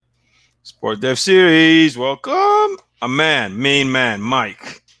Sport Dev Series. Welcome. A man, main man,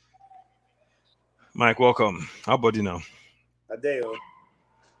 Mike. Mike, welcome. How about you now? Adeo, you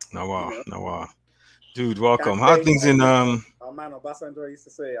Nawa, know, Nawa. Dude, welcome. can't How pay, things as in our man Obasanjo used to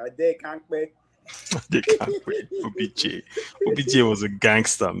say, I dare can't pay. they can't wait. OBJ. OBJ was a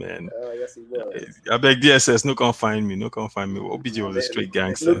gangster, man. Oh, yes, he was. I beg DSS, no can find me. No can find me. OBJ was a straight Look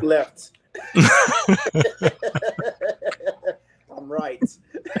gangster. left. I'm right.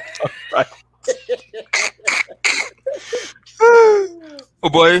 Right. Oh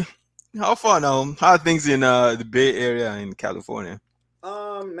boy. How far now? How are things in the Bay Area in California?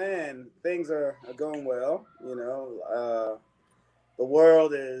 Man, things are going well. The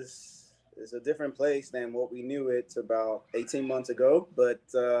world is a different place than what we knew it about 18 months ago. But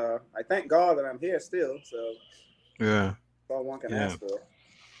I thank God that I'm here still. So Yeah. that's all one can Yeah. ask for.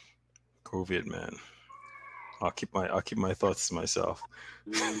 COVID, man. I'll keep my thoughts to myself.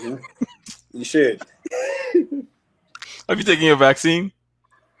 hmm You should. Have you taken your vaccine?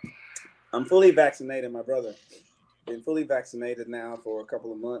 I'm fully vaccinated, my brother. Been fully vaccinated now for a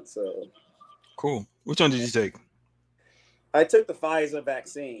couple of months. So Cool. Which one did you take? I took the Pfizer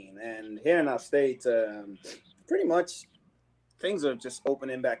vaccine, and here in our state, pretty much things are just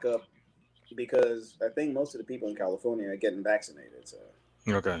opening back up because I think most of the people in California are getting vaccinated. So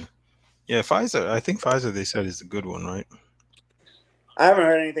Okay. Yeah, Pfizer. I think Pfizer they said is a good one, right? I haven't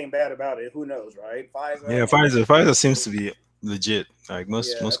heard anything bad about it. Who knows, right? Yeah, Pfizer, and Pfizer seems to be legit. Like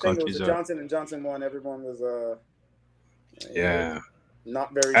most yeah, I most think it was countries the are. Johnson and Johnson one. Everyone was, Yeah.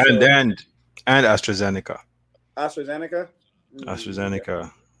 not very And sure. and and AstraZeneca. AstraZeneca. Okay. AstraZeneca.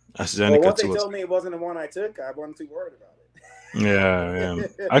 Well, AstraZeneca once they too was. told me it wasn't the one I took, I wasn't too worried about Yeah, yeah.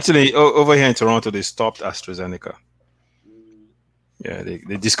 it. Actually, over here in Toronto, they stopped AstraZeneca. Yeah,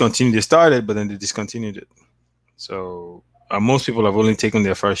 they discontinued. They started, but then they discontinued it. So most people have only taken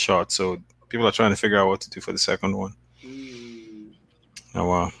their first shot. So people are trying to figure out what to do for the second one. Mm. Oh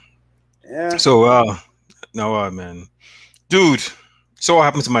wow. Yeah. So now man, dude. So what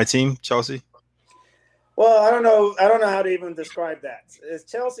happened to my team, Chelsea? Well, I don't know. I don't know how to even describe that.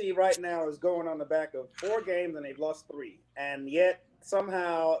 It's Chelsea right now is going on the back of 4 games and they've lost 3, and yet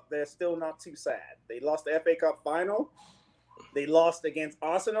somehow they're still not too sad. They lost the FA Cup final. They lost against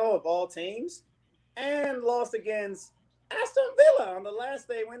Arsenal of all teams, and lost against Aston Villa on the last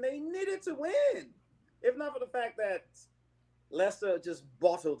day when they needed to win. If not for the fact that Leicester just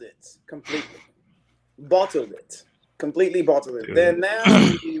bottled it completely, bottled it completely, bottled it. They're Dude.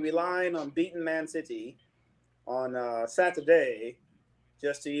 now relying on beating Man City on Saturday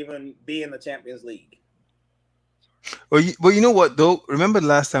just to even be in the Champions League. Well, you know what though? Remember the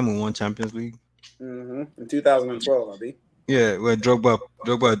last time we won Champions League? In 2012, I be. Yeah, where Drogba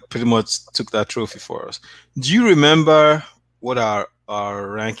pretty much took that trophy for us. Do you remember what our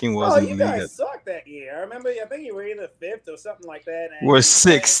ranking was Oh, in the you league? guys sucked that year. I remember. I think you were either 5th or something like that. And We're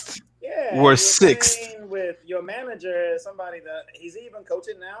sixth. yeah, We're you were sixth. playing with your manager, somebody that he's even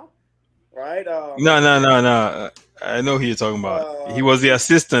coaching now, right? No. I know who you're talking about. He was the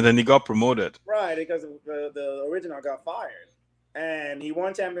assistant and he got promoted. Right, because the original got fired. And he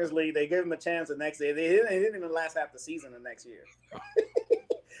won Champions League. They gave him a chance the next year. They didn't even last half the season the next year.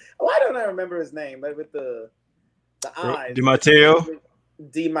 Why don't I remember his name? But with the eyes. Di Matteo.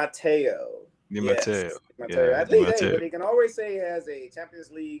 Di Matteo. Di Yes, Matteo. Di Matteo. Yeah, At Di least, hey, Matteo. but he can always say he has a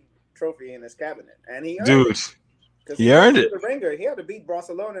Champions League trophy in his cabinet. And he earned Dude, it. Because he earned it. The ringer. He had to beat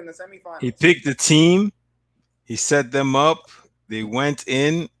Barcelona in the semifinals. He picked the team. He set them up. They went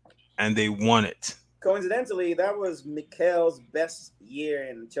in and they won it. Coincidentally, that was Mikel's best year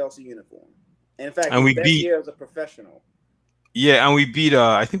in Chelsea uniform. In fact, And his we best beat. year as a professional. Yeah, and we beat.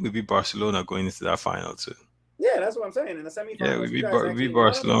 I think we beat Barcelona going into that final too. Yeah, that's what I'm saying. In the semifinals, Yeah, we beat, you beat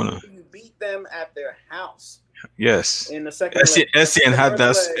Barcelona. You beat them at their house. Yes. In the second leg.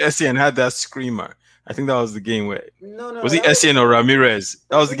 Essien had that screamer. I think that was the game where no, was it Essien or Ramirez?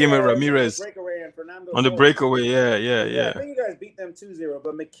 That was the game where Ramirez breakaway and Fernando on the breakaway. Yeah. I think you guys beat them 2-0,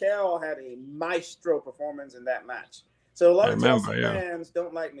 but Mikel had a maestro performance in that match. So a lot of Chelsea fans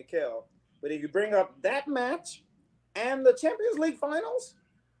don't like Mikel, but if you bring up that match and the Champions League finals,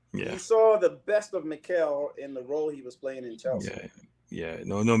 you saw the best of Mikel in the role he was playing in Chelsea. Yeah.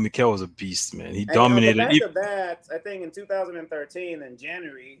 No, Mikel was a beast, man. He dominated. On the back of that, I think in 2013 in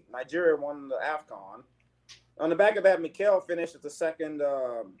January, Nigeria won the AFCON. On the back of that, Mikel finished as the second.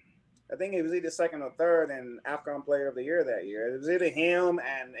 I think it was either second or third in AFCON Player of the Year that year. It was either him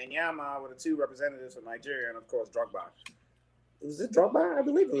and Nyama were the 2 representatives from Nigeria, and of course Drogba. Was it Drogba? I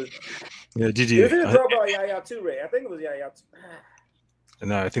believe it was. Yeah, did you? It was Drogba or Yaya Toure. I think it was Yaya.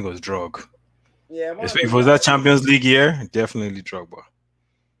 No, I think it was Drog. Yeah, if it was that Champions League year, definitely Drogba.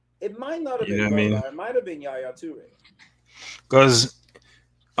 It might not have You been know what I mean? Lola. It might have been Yaya Toure. Because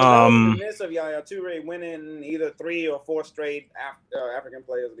That was the miss of Yaya Toure winning either 3 or 4 straight African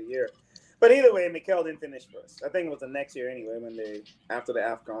Players of the Year. But either way, Mikel didn't finish first. I think it was the next year anyway when they after the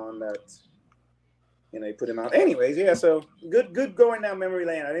AFCON that he put him out. Anyways, yeah. So good going down memory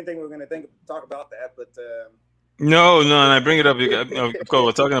lane. I didn't think we were going to talk about that, but no, and I bring it up because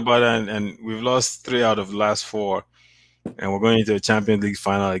we're talking about it, and we've lost 3 out of the last 4, and we're going into a Champions League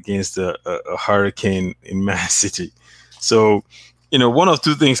final against a Hurricane in Man City. So, one of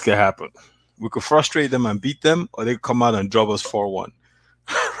 2 things can happen: we could frustrate them and beat them, or they could come out and drop us 4-1.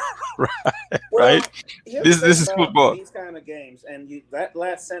 right? This is football. These kind of games, and that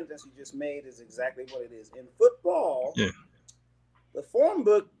last sentence you just made is exactly what it is. In football, the form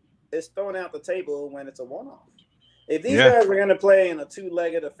book is thrown out the table when it's a one-off. If these guys are going to play in a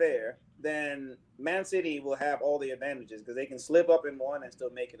 2-legged affair, then Man City will have all the advantages because they can slip up in one and still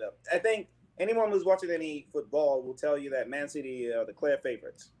make it up. I think anyone who's watching any football will tell you that Man City are the clear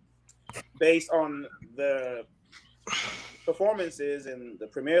favorites based on the performances in the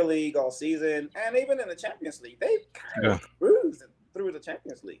Premier League all season and even in the Champions League. They've kind of cruised through the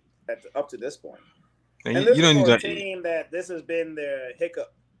Champions League up to this point. And this is for a team that this has been their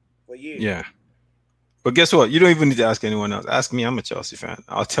hiccup for years. Yeah. But guess what? You don't even need to ask anyone else. Ask me. I'm a Chelsea fan.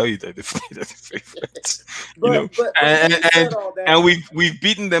 I'll tell you that they're the favorites. And we've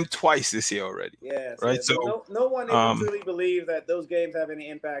beaten them twice this year already. Yeah. Right. So no one even truly believes that those games have any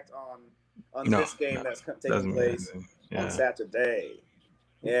impact on this game that's taking place on Saturday.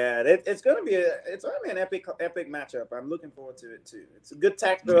 Yeah, it's going to be an epic matchup. I'm looking forward to it too. It's a good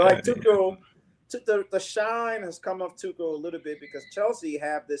tactical. Like Tuchel. The shine has come off Tuchel a little bit because Chelsea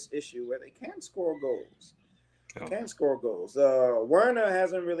have this issue where they can't score goals. Werner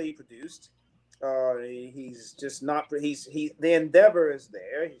hasn't really produced. He's just not. The endeavor is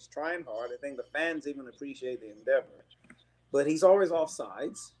there. He's trying hard. I think the fans even appreciate the endeavor, but he's always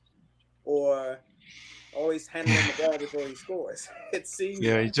offsides or always handling the ball before he scores. It seems.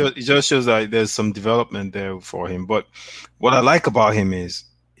 Yeah, it just shows that there's some development there for him. But what I like about him is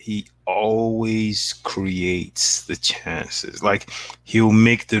he always creates the chances. Like he'll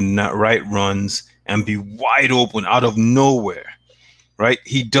make the right runs and be wide open out of nowhere, right?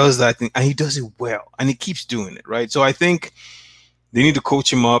 He does that thing and he does it well and he keeps doing it, right? So I think they need to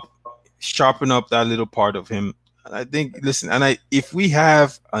coach him up, sharpen up that little part of him. And I think, if we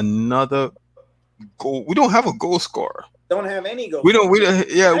have another goal, we don't have a goal scorer. Don't have any goal. We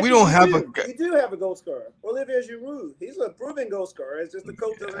don't have a. You do have a goal scorer, Olivier Giroud. He's a proven goal scorer. It's just the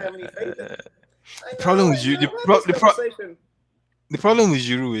coach doesn't have any faith in him. The problem with Giroud, the problem with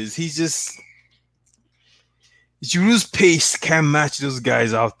Giroud is Giroud's pace can't match those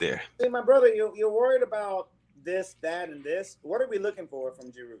guys out there. See, my brother, you're worried about this, that, and this. What are we looking for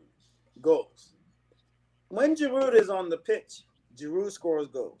from Giroud? Goals. When Giroud is on the pitch, Giroud scores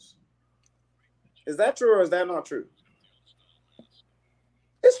goals. Is that true or is that not true?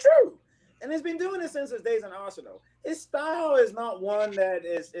 It's true. And he's been doing it since his days in Arsenal. His style is not one that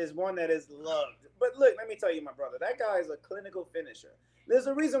is loved. But look, let me tell you, my brother, that guy is a clinical finisher. There's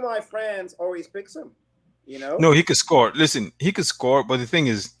a reason why France always picks him. No, he could score. Listen, he could score, but the thing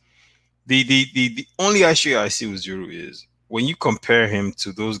is, the only issue I see with Giroud is when you compare him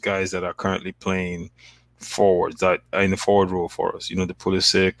to those guys that are currently playing forwards that are in the forward role for us. The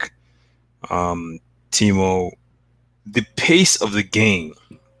Pulisic, Timo. The pace of the game,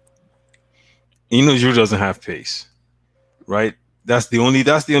 Giroud doesn't have pace, right? That's the only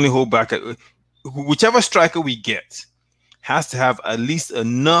holdback. Whichever striker we get has to have at least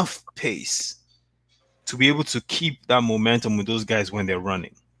enough pace to be able to keep that momentum with those guys when they're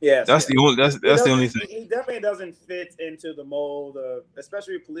running. Yeah, that's the only thing. He definitely doesn't fit into the mold of,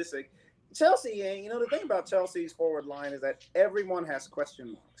 especially Pulisic. Chelsea, the thing about Chelsea's forward line is that everyone has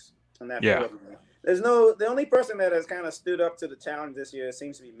question marks on that forward line. The only person that has kind of stood up to the challenge this year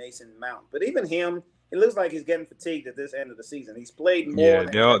seems to be Mason Mount. But even him, it looks like he's getting fatigued at this end of the season. He's played more.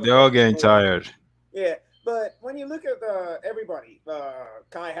 Yeah, they're all getting tired. Yeah, but when you look at everybody,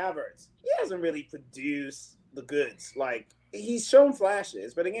 Kai Havertz, he hasn't really produced the goods. Like, he's shown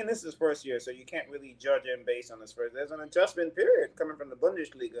flashes. But again, this is his first year, so you can't really judge him based on his first. There's an adjustment period coming from the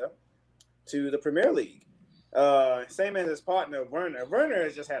Bundesliga to the Premier League. Same as his partner Werner. Werner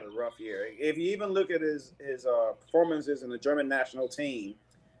has just had a rough year. If you even look at his performances in the German national team,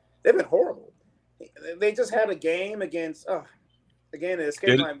 they've been horrible. They just had a game against again it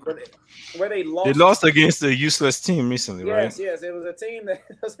escaped my where they lost. They lost against a useless team recently, right? Yes. It was a team that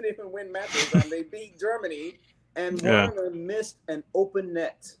doesn't even win matches, and they beat Germany. And Werner missed an open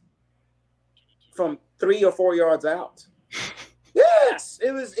net from 3 or 4 yards out. Yeah, Yes,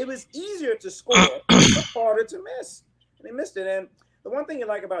 it was easier to score, but harder to miss. And they missed it. And the one thing you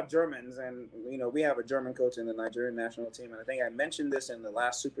like about Germans, and we have a German coach in the Nigerian national team, and I think I mentioned this in the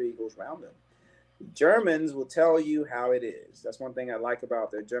last Super Eagles roundup. Germans will tell you how it is. That's one thing I like about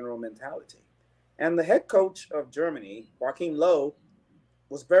their general mentality. And the head coach of Germany, Joachim Low,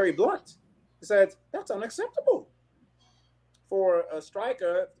 was very blunt. He said, that's unacceptable for a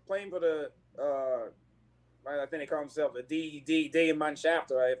striker playing for the, I think they call himself the D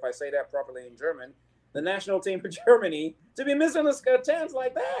Mannschaft, if I say that properly in German, the national team for Germany, to be missing a chance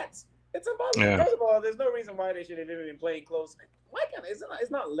like that. It's impossible. Yeah. First of all, there's no reason why they should have even been playing close. Why can't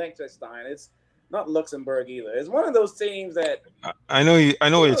it's not Liechtenstein. It's not Luxembourg either. It's one of those teams that I know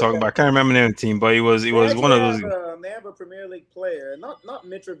what you're talking about. I can't remember the name of the team, but it was one of those. They have a Premier League player, not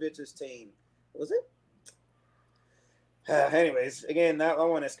Mitrovic's team. Was it? Anyways, again, that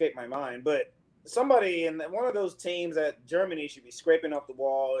one escaped my mind. But somebody in one of those teams that Germany should be scraping off the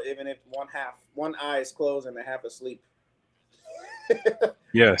wall, even if one eye is closed and they're half asleep.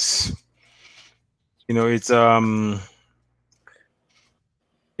 Yes. It's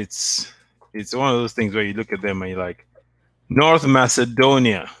one of those things where you look at them and you're like, North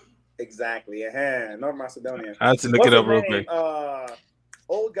Macedonia. Exactly. North Macedonia. I had to look it up real quick.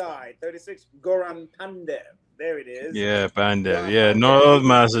 Old guy, 36, Goran Pandev. There it is. Yeah, Pandev. North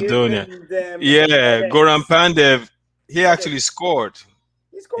Macedonia. Yeah, Goran Pandev. He actually scored.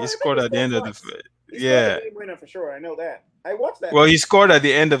 He scored at the end of the. Yeah. He winner for sure. I know that. I watched that. Well, he scored at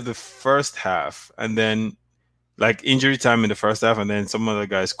the end of the first half, and then like injury time in the first half, and then some other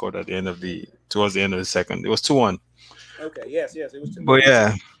guy scored at the end of towards the end of the second. It was 2-1. Okay. Yes, it was 2-1. But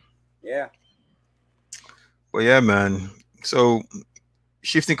yeah. Yeah. Well, yeah, man. So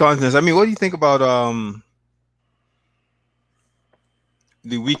shifting continents. I mean, what do you think about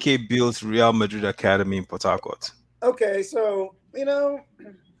the Wike built Real Madrid Academy in Port Harcourt? Okay, so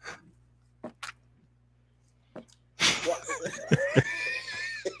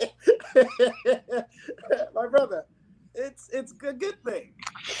my brother, it's a good thing.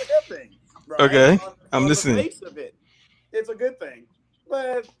 It's a good thing. Right? Okay, I'm listening. The face of it, it's a good thing,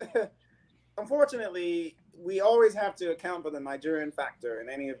 but unfortunately, we always have to account for the Nigerian factor in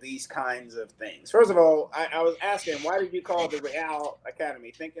any of these kinds of things. First of all, I was asking, why did you call it the Real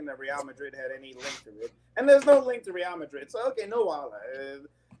Academy, thinking that Real Madrid had any link to it? And there's no link to Real Madrid. So, okay, no wala.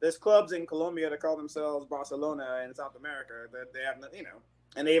 There's clubs in Colombia that call themselves Barcelona in South America that they have,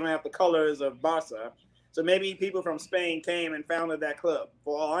 and they even have the colors of Barca. So maybe people from Spain came and founded that club.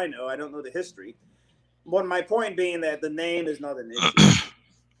 For all I know, I don't know the history. But my point being that the name is not an issue.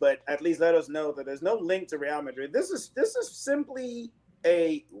 But at least let us know that there's no link to Real Madrid. This is simply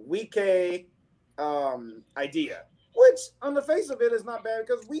a Wike idea, which on the face of it is not bad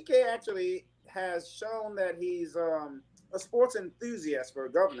because Wike actually has shown that he's a sports enthusiast for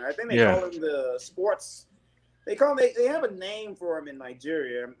a governor. I think they call him the sports. They have a name for him in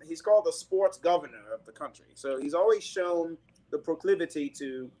Nigeria. He's called the sports governor of the country. So he's always shown the proclivity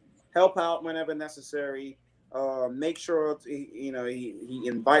to help out whenever necessary. Make sure he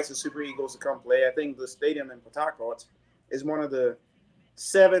invites the Super Eagles to come play. I think the stadium in Port Harcourt is one of the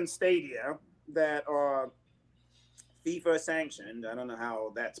 7 stadia that are FIFA sanctioned. I don't know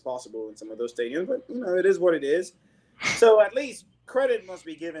how that's possible in some of those stadiums, but it is what it is. So at least credit must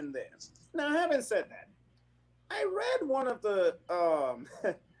be given there. Now, having said that, I read one of the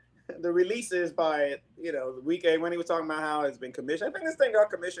the releases by Wike when he was talking about how it's been commissioned. I think this thing got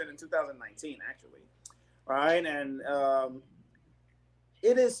commissioned in 2019, actually. Right, and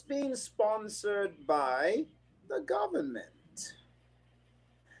it is being sponsored by the government.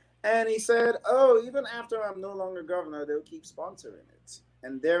 And he said, even after I'm no longer governor, they'll keep sponsoring it.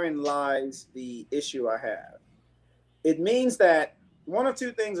 And therein lies the issue I have. It means that one of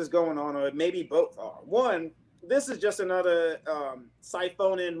two things is going on, or maybe both are. One, this is just another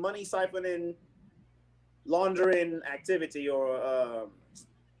money siphoning, laundering activity or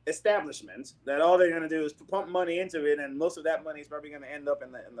establishments that all they're going to do is pump money into it, and most of that money is probably going to end up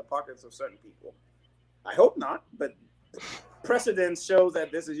in the pockets of certain people. I hope not, but precedence shows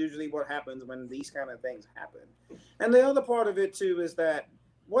that this is usually what happens when these kind of things happen. And the other part of it too is that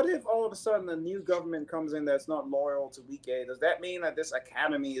what if all of a sudden a new government comes in that's not loyal to Wike? Does that mean that this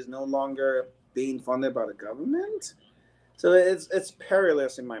academy is no longer being funded by the government? So it's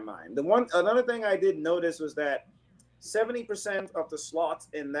perilous in my mind. Another thing I did notice was that 70% of the slots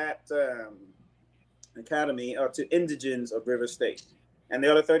in that academy are to indigents of Rivers State, and the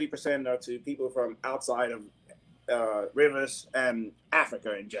other 30% are to people from outside of Rivers and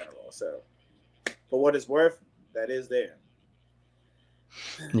Africa in general. So, for what it's worth, that is there.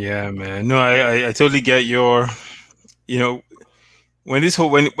 Yeah, man. No, I totally get your, when this whole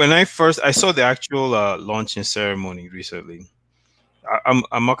when I saw the actual launching ceremony recently,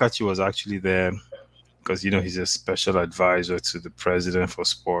 Amokachi was actually there because he's a special advisor to the president for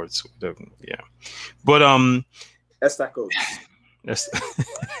sports. Whatever. Yeah, but Esta code. yes,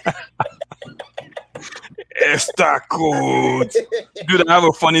 Esther Code. Dude, I have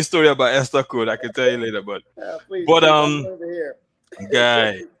a funny story about Esther Code. I can tell you later, Please, but I'm over here.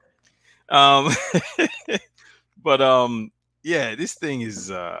 guy, um, but yeah, this thing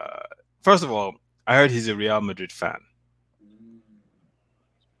is first of all, I heard he's a Real Madrid fan.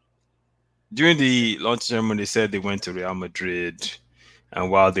 During the launch ceremony, they said they went to Real Madrid, and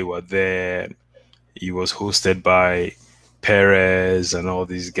while they were there, he was hosted by Perez and all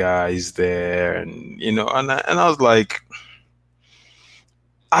these guys there, and I was like,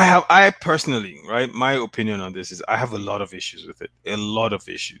 I personally, right, my opinion on this is I have a lot of issues with it, a lot of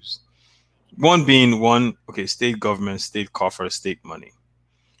issues. One being okay, state government, state coffers, state money.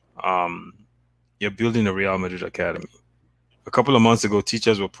 Um, you're building a Real Madrid academy. A couple of months ago,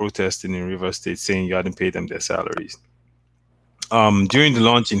 teachers were protesting in River State saying you hadn't paid them their salaries. During the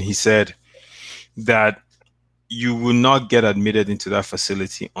launching, he said that you will not get admitted into that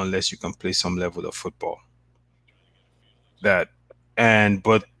facility unless you can play some level of football. But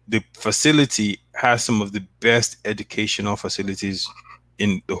the facility has some of the best educational facilities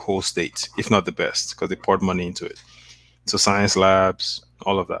in the whole state, if not the best, because they poured money into it. So science labs,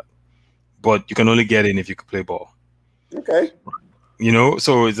 all of that. But you can only get in if you can play ball. Okay.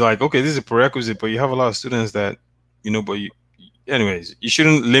 So it's like, okay, this is a prerequisite, but you have a lot of students that, anyways, you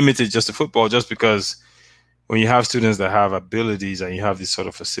shouldn't limit it just to football just because when you have students that have abilities and you have these sort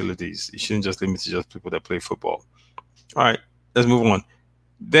of facilities, you shouldn't just limit it to just people that play football. All right, let's move on.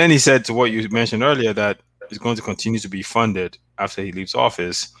 Then he said to what you mentioned earlier that it's going to continue to be funded after he leaves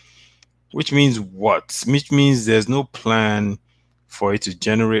office, which means what? Which means there's no plan for it to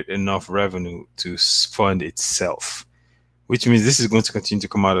generate enough revenue to fund itself, which means this is going to continue to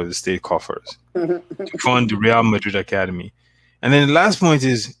come out of the state coffers to fund the Real Madrid Academy. And then the last point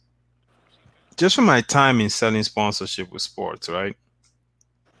is, just from my time in selling sponsorship with sports, right?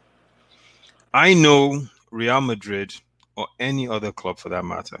 I know Real Madrid or any other club for that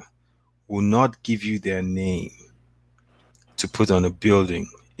matter will not give you their name to put on a building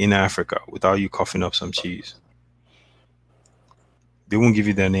in Africa without you coughing up some cheese. They won't give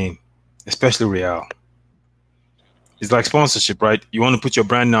you their name, especially Real. It's like sponsorship, right? You want to put your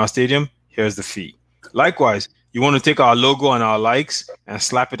brand in our stadium? Here's the fee. Likewise, you want to take our logo and our likes and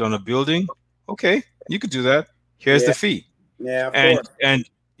slap it on a building? Okay, you could do that. Here's the fee. Yeah, of course.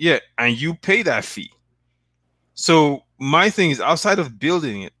 And you pay that fee. So my thing is, outside of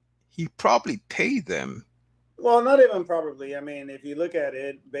building it, he probably paid them. Well, not even probably. I mean, if you look at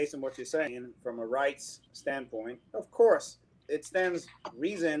it based on what you're saying from a rights standpoint, of course, it stands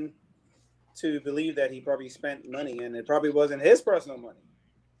reason to believe that he probably spent money, and it probably wasn't his personal money,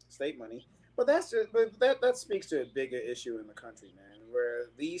 state money. But that speaks to a bigger issue in the country, man, where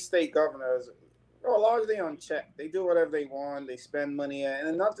these state governors are largely unchecked. They do whatever they want. They spend money,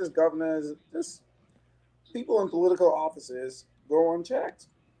 and not just governors, just people in political offices go unchecked.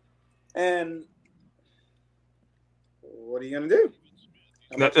 And what are you gonna do?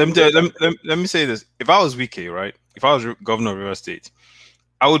 Let me say this: if I was Wike, right? If I was governor of River State,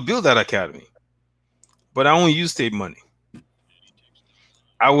 I would build that academy, but I won't use state money.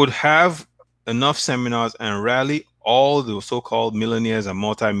 I would have enough seminars and rally all the so-called millionaires and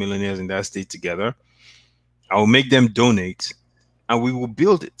multi-millionaires in that state together. I will make them donate, and we will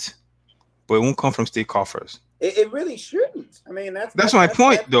build it, but it won't come from state coffers. It really shouldn't. I mean, that's my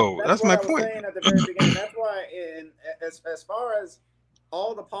point, though. That's my point. Saying at the very beginning. That's why, as far as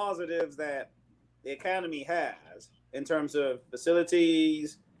all the positives that the academy has in terms of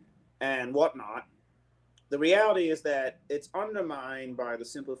facilities and whatnot, the reality is that it's undermined by the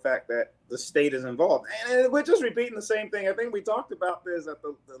simple fact that the state is involved. And we're just repeating the same thing. I think we talked about this at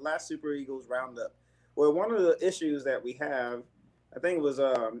the last Super Eagles roundup, where one of the issues that we have, I think it was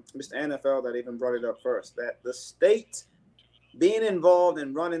Mr. NFL that even brought it up first, that the state being involved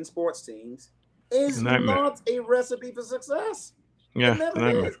in running sports teams is not a recipe for success. Yeah, it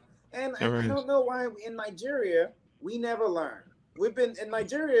never is. And I don't know why in Nigeria we never learn. In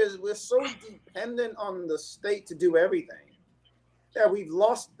Nigeria, we're so dependent on the state to do everything that we've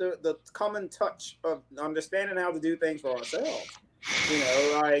lost the common touch of understanding how to do things for ourselves.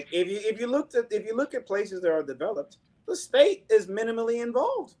 Like if you look at places that are developed, the state is minimally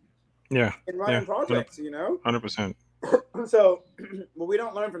involved. Yeah. In running projects, 100%. So, well, we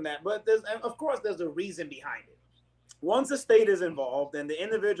don't learn from that, but there's a reason behind it. once the state is involved, then the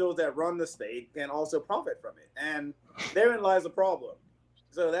individuals that run the state can also profit from it. And therein lies the problem.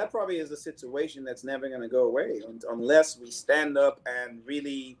 So that probably is a situation that's never going to go away unless we stand up and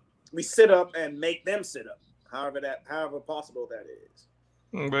we sit up and make them sit up. However possible that is.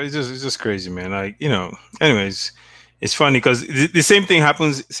 But it's just crazy, man. Like, anyways, it's funny because the same thing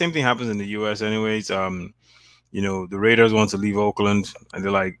happens. Same thing happens in the U.S. Anyways, the Raiders want to leave Oakland, and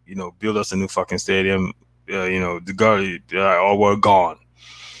they're like, build us a new fucking stadium. The guy, or we're gone.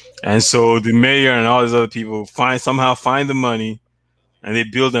 And so the mayor and all these other people somehow find the money, and they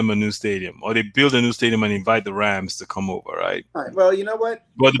build them a new stadium, or they build a new stadium and invite the Rams to come over, right? All right. Well, you know what?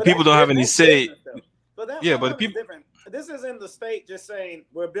 But the people don't have any say. But that yeah, but the people. Different. This isn't the state just saying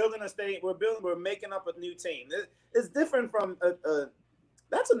we're building a state. We're making up a new team. It's different from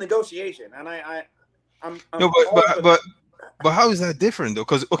that's a negotiation, and I'm no, but how is that different though?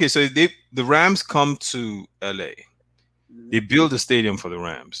 Because so the Rams come to LA. They build a stadium for the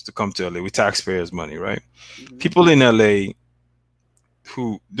Rams to come to LA with taxpayers' money, right? Mm-hmm. People in LA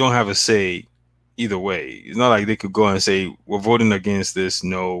who don't have a say either way. It's not like they could go and say, we're voting against this.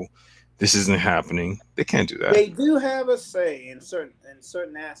 No, this isn't happening. They can't do that. They do have a say in certain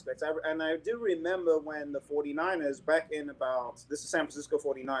aspects. I do remember when the 49ers this is San Francisco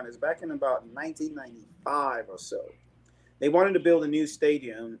 49ers, back in about 1995 or so. They wanted to build a new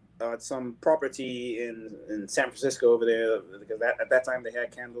stadium at some property in San Francisco over there, because at that time they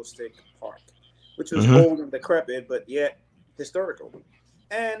had Candlestick Park, which was old and decrepit, but yet historical.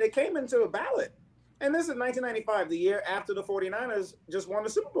 And it came into a ballot. And this is 1995, the year after the 49ers just won the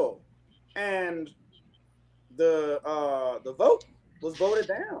Super Bowl. And the vote was voted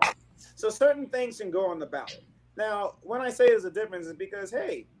down. So certain things can go on the ballot. Now, when I say there's a difference, is because,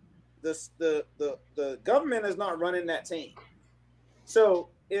 hey, the government is not running that team. So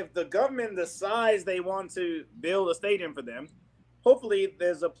if the government decides they want to build a stadium for them, hopefully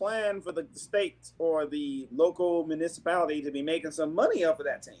there's a plan for the state or the local municipality to be making some money off of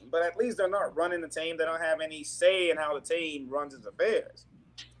that team. But at least they're not running the team. They don't have any say in how the team runs its affairs.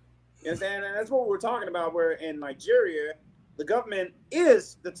 You understand? And that's what we're talking about, where in Nigeria, the government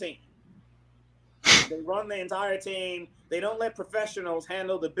is the team. They run the entire team. They don't let professionals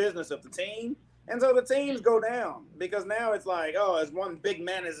handle the business of the team. And so the teams go down, because now it's like, as one big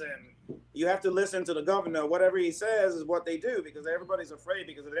menace, you have to listen to the governor. Whatever he says is what they do, because everybody's afraid,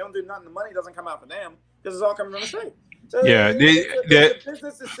 because if they don't do nothing, the money doesn't come out for them, because it's all coming from the state. So yeah, it's a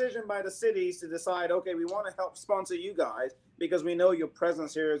business decision by the cities to decide, okay, we want to help sponsor you guys because we know your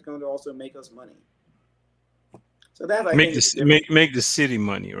presence here is going to also make us money. So that make the city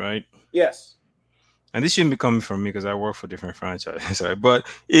money, right? Yes. And this shouldn't be coming from me because I work for different franchises, right? But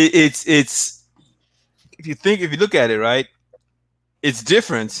it's if you look at it, right, it's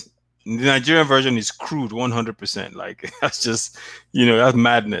different. The Nigerian version is crude 100%. Like, that's just, that's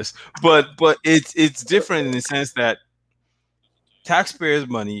madness. But it's different in the sense that taxpayers'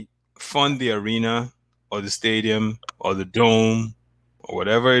 money fund the arena or the stadium or the dome or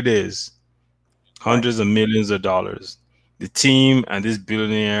whatever it is, hundreds of millions of dollars. The team and these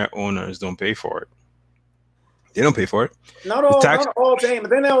billionaire owners don't pay for it. They don't pay for it. Not all teams, but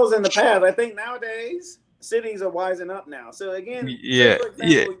then that was in the past. I think nowadays cities are wising up now. So again, for example,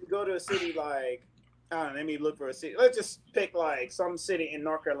 you go to a city like, let me look for a city. Let's just pick like some city in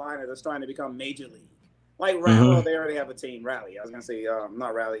North Carolina that's trying to become major league. Like Raleigh, they already have a team. Raleigh. I was gonna say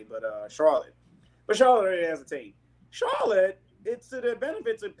not Raleigh, but Charlotte. But Charlotte already has a team. Charlotte, it's to their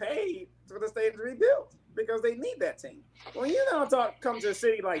benefit to pay for the stadium to rebuild, because they need that team. When you now come to a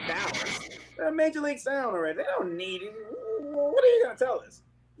city like Dallas, they're a major league town already. They don't need it. What are you gonna tell us?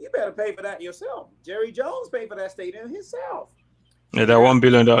 You better pay for that yourself. Jerry Jones paid for that stadium himself. Yeah, that $1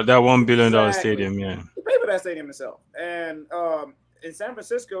 billion stadium. Yeah, he paid for that stadium himself. And in San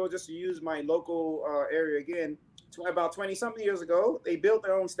Francisco, just to use my local area again, about 20-something years ago, they built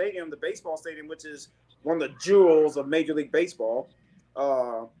their own stadium, the baseball stadium, which is one of the jewels of Major League Baseball.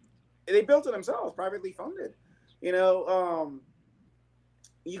 They built it themselves, privately funded. You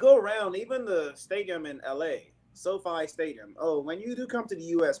go around, even the stadium in LA, SoFi Stadium. Oh, when you do come to the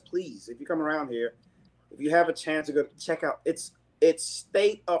U.S., please, if you come around here, if you have a chance to go check out, it's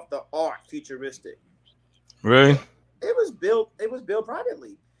state of the art, futuristic. Really? It was built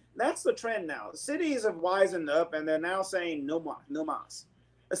privately. That's the trend now. Cities have wisened up, and they're now saying no mas.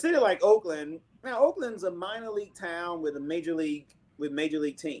 A city like Oakland, now Oakland's a minor league town with major league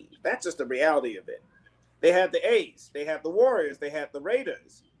teams. That's just the reality of it. They have the A's, they have the Warriors, they have the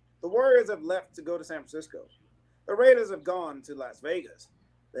Raiders. The Warriors have left to go to San Francisco. The Raiders have gone to Las Vegas.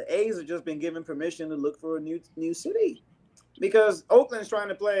 The A's have just been given permission to look for a new city, because Oakland's trying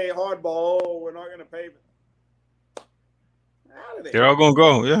to play hardball. We're not going to pay. Out of it. They're all gonna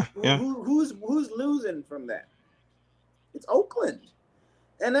go. Yeah, yeah. Who's losing from that? It's Oakland.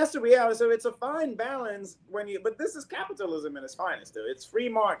 And that's the reality. So it's a fine balance but this is capitalism in its finest, though. It's free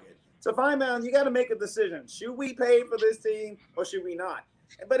market. It's a fine balance. You got to make a decision. Should we pay for this team or should we not?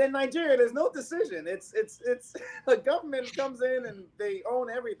 But in Nigeria, there's no decision. It's the government comes in and they own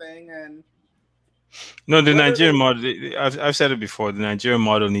everything. And no, the Nigerian model. I've said it before. The Nigerian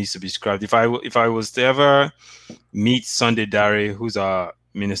model needs to be scrapped. If I was to ever meet Sunday Dare, who's our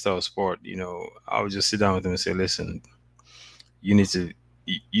Minister of Sport, I would just sit down with him and say, listen,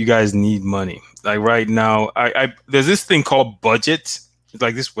 you guys need money. Like right now, there's this thing called budget. It's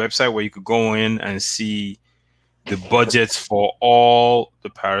like this website where you could go in and see the budgets for all the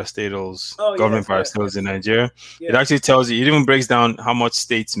parastatals, government parastatals in Nigeria. It actually tells you, it even breaks down how much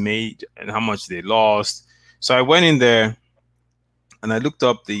states made and how much they lost. So I went in there and I looked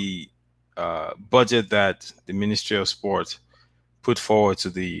up the budget that the Ministry of Sport put forward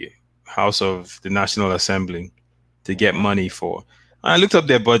to the House of the National Assembly to get money for. And I looked up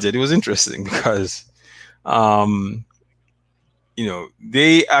their budget. It was interesting because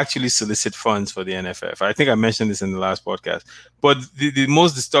they actually solicit funds for the NFF. I think I mentioned this in the last podcast. But the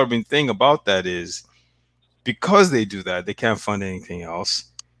most disturbing thing about that is because they do that, they can't fund anything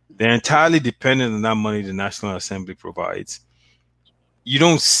else. They're entirely dependent on that money the National Assembly provides. You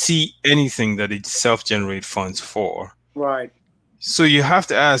don't see anything that it self-generate funds for. Right. So you have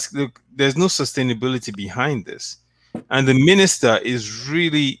to ask, look, there's no sustainability behind this. And the minister is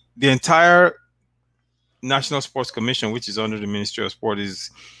really, the entire National Sports Commission, which is under the Ministry of Sport,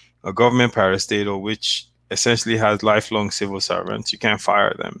 is a government parastatal, which essentially has lifelong civil servants. You can't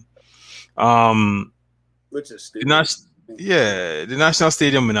fire them. Which is stupid. The National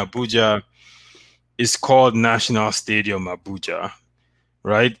Stadium in Abuja is called National Stadium Abuja,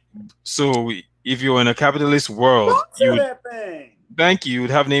 right? So if you're in a capitalist world, you would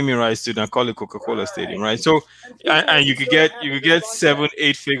have naming rights to it and call it Coca-Cola Stadium, right? So, and you could get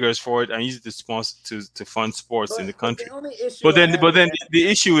 7-8 figures for it and use it to sponsor to fund sports in the country. But then the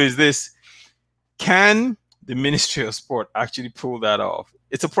issue is this: can the Ministry of Sport actually pull that off?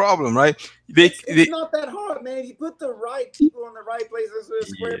 It's a problem, right? It's not that hard, man. You put the right people in the right places with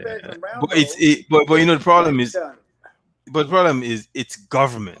square pegs and round holes. But the problem is, it's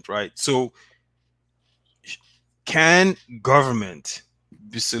government, right? So can government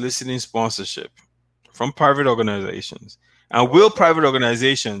be soliciting sponsorship from private organizations? And will private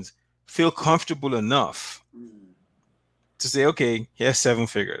organizations feel comfortable enough to say, okay, here's 7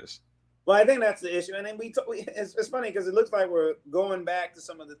 figures? Well, I think that's the issue. And then it's funny because it looks like we're going back to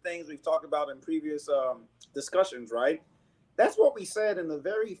some of the things we've talked about in previous discussions, right? That's what we said in the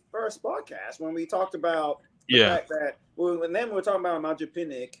very first podcast when we talked about the fact that, and then we're talking about Majid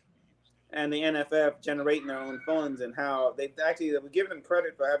Pinnick and the NFF generating their own funds and how they were giving them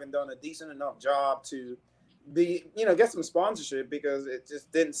credit for having done a decent enough job to get some sponsorship because it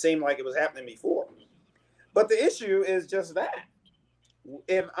just didn't seem like it was happening before. But the issue is just that.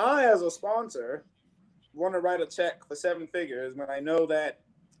 If I, as a sponsor, want to write a check for 7 figures when I know that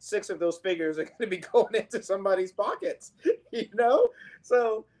 6 of those figures are going to be going into somebody's pockets,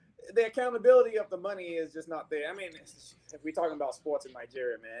 So the accountability of the money is just not there. I mean, if we're talking about sports in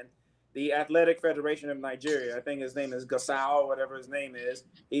Nigeria, man, the Athletic Federation of Nigeria, I think his name is Gasau, whatever his name is,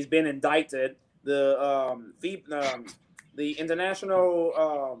 he's been indicted. The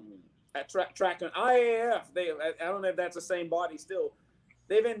international track and IAF, I don't know if that's the same body still.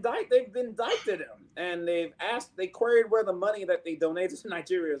 They've indicted him, and they queried where the money that they donated to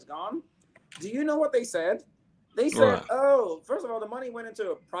Nigeria is gone. Do you know what they said? They said, first of all, the money went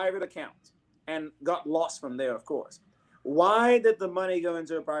into a private account and got lost from there, of course. Why did the money go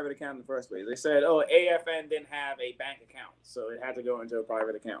into a private account in the first place? They said, AFN didn't have a bank account, so it had to go into a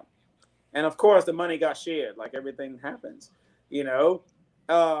private account. And of course, the money got shared, like everything happens.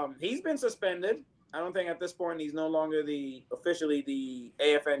 He's been suspended. I don't think at this point he's no longer officially the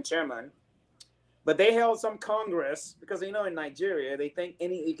AFN chairman. But they held some Congress because, in Nigeria, they think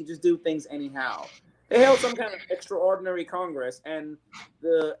you can just do things anyhow. They held some kind of extraordinary Congress, and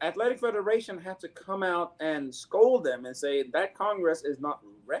the Athletic Federation had to come out and scold them and say that Congress is not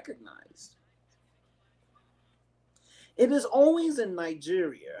recognized. It is always in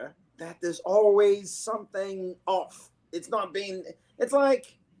Nigeria that there's always something off. It's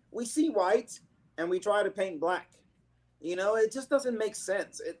like we see white and we try to paint black. It just doesn't make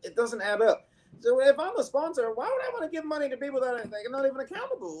sense. It doesn't add up. So if I'm a sponsor, why would I want to give money to people that are not even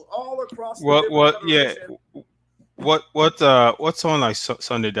accountable all across the what someone like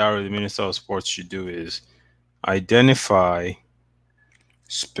Sunday Dare, the Minister of Sports, should do is identify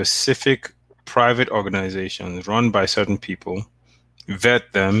specific private organizations run by certain people,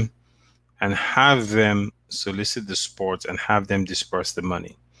 vet them, and have them solicit the sports and have them disperse the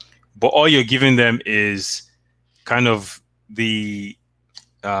money. But all you're giving them is kind of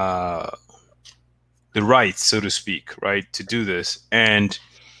uh, the rights, so to speak, right, to do this. And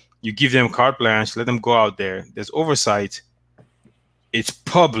you give them carte blanche, let them go out there. There's oversight. It's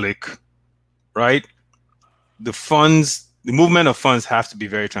public, right? The movement of funds have to be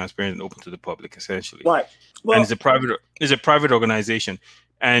very transparent and open to the public, essentially. Right. Well, and it's a private organization.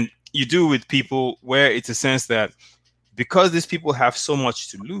 And you do with people where it's a sense that because these people have so much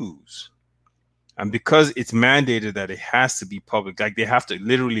to lose, and because it's mandated that it has to be public, like they have to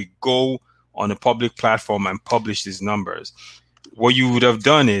literally go on a public platform and publish these numbers. What you would have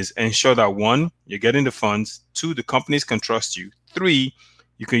done is ensure that 1, you're getting the funds, 2, the companies can trust you, 3,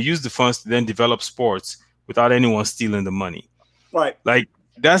 you can use the funds to then develop sports without anyone stealing the money. Right. Like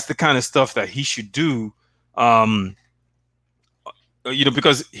that's the kind of stuff that he should do.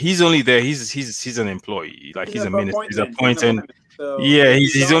 Because he's only there. He's an employee. Like he's a minister. He's appointed. So yeah,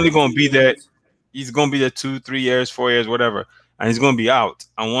 he's only going to be there. He's going to be there 2, 3 years, 4 years, whatever, and he's going to be out.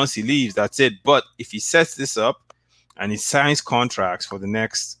 And once he leaves, that's it. But if he sets this up and he signs contracts for the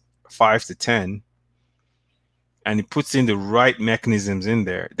next 5 to 10, and he puts in the right mechanisms in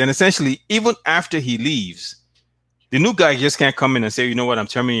there, then essentially, even after he leaves, the new guy just can't come in and say, you know what, I'm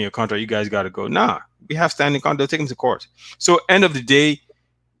terminating your contract. You guys got to go. Nah, we have standing contract. They'll take him to court. So end of the day,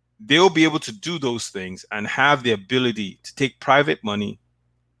 they'll be able to do those things and have the ability to take private money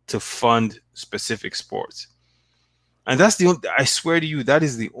to fund specific sports. And that's I swear to you, that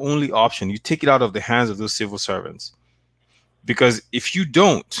is the only option. You take it out of the hands of those civil servants. Because if you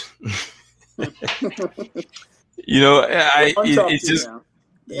don't, it's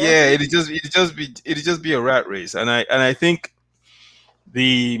just, it'd just be a rat race. And I think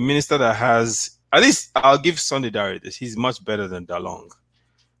the minister that has, at least I'll give Sunday Dare this, he's much better than Dalong.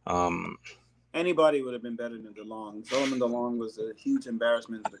 Anybody would have been better than DeLong. Solomon DeLong was a huge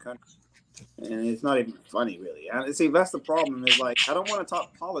embarrassment to the country. And it's not even funny, really. And see, that's the problem. Is like, I don't want to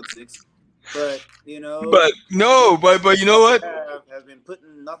talk politics, but you know. But you know what? Has been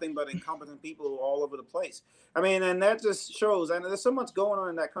putting nothing but incompetent people all over the place. I mean, and that just shows. And there's so much going on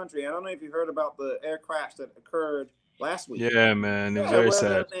in that country. I don't know if you heard about the air crash that occurred last week. Yeah, man, it was very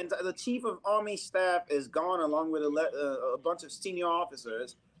sad. And the chief of army staff is gone, along with a bunch of senior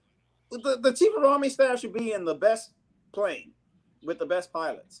officers. The chief of army staff should be in the best plane with the best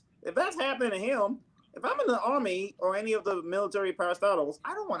pilots. If that's happening to him, if I'm in the army or any of the military parastatals,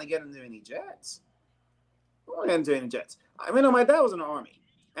 I don't want to get into any jets. I don't want to get into any jets. I mean, my dad was in the army,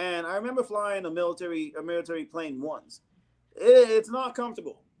 and I remember flying a military plane once. It's not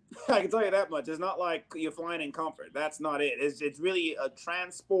comfortable. I can tell you that much. It's not like you're flying in comfort. That's not it. It's really a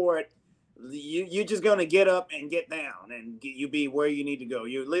transport. You're just going to get up and get down and you be where you need to go.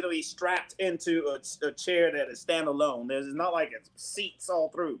 You're literally strapped into a chair that is standalone. There's not like it's seats all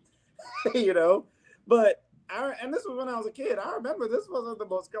through, you know. But and this was when I was a kid. I remember this wasn't the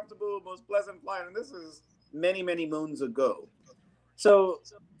most comfortable, most pleasant flight, and this is many, many moons ago. So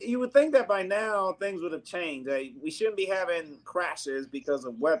you would think that by now things would have changed. We shouldn't be having crashes because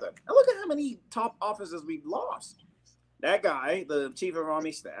of weather. And look at how many top officers we've lost. That guy, the chief of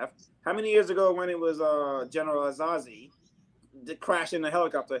army staff, how many years ago when it was General Azazi, the crash in the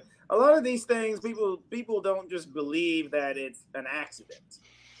helicopter? A lot of these things, people don't just believe that it's an accident.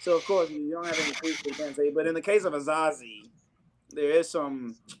 So, of course, you don't have any proof they can say. But in the case of Azazi, there is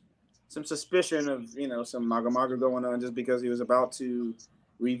some suspicion of, some maga-maga going on just because he was about to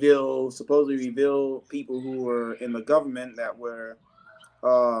supposedly reveal people who were in the government that were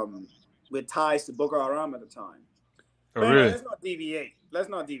with ties to Boko Haram at the time. Oh, really? Let's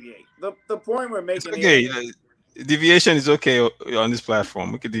not deviate. The point we're making is deviation is okay on this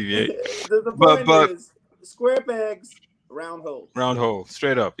platform. We can deviate. the point is square pegs, round holes. Round hole,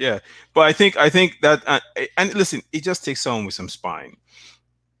 straight up, yeah. But I think that and listen, it just takes someone with some spine.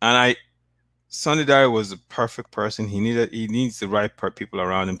 And Sunday Dare was a perfect person. He needs the right people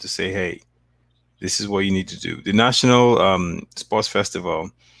around him to say, hey, this is what you need to do. The National Sports Festival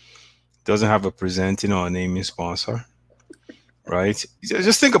doesn't have a presenting or a naming sponsor. Right.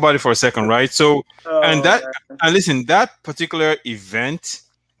 Just think about it for a second. Right. So, and listen, that particular event,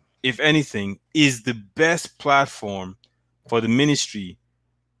 if anything, is the best platform for the ministry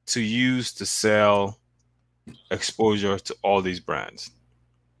to use to sell exposure to all these brands.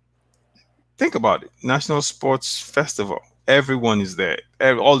 Think about it. National Sports Festival. Everyone is there.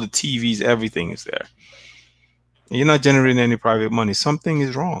 All the TVs, everything is there. You're not generating any private money. Something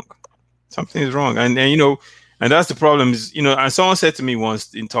is wrong. Something is wrong. And that's the problem is, and someone said to me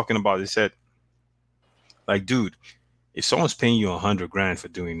once in talking about it, said, Like, dude, if someone's paying you $100,000 for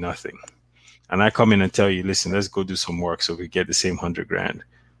doing nothing, and I come in and tell you, listen, let's go do some work so we get the same $100,000,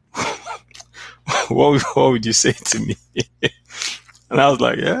 what would you say to me? And I was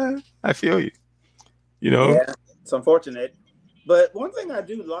like, yeah, I feel you. You know? Yeah, it's unfortunate. But one thing I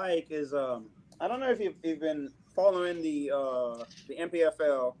do like is I don't know if you've been following the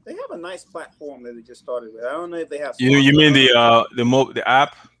NPFL. They have a nice platform that they just started with. I don't know if they have. You mean the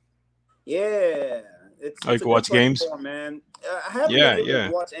app? Yeah, it's you a can watch games, man. I haven't been able yeah.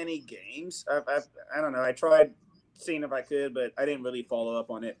 to watch any games. I don't know. I tried seeing if I could, but I didn't really follow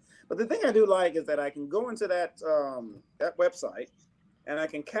up on it. But the thing I do like is that I can go into that website and I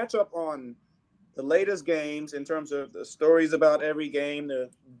can catch up on the latest games in terms of the stories about every game, the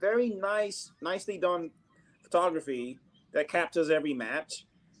very nicely done photography that captures every match,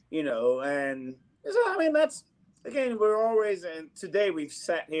 and so, I mean, that's, again, we're always, and today we've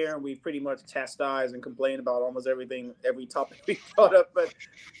sat here and we've pretty much chastised and complained about almost everything, every topic we brought up, but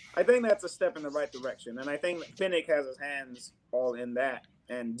I think that's a step in the right direction, and I think Finnick has his hands all in that,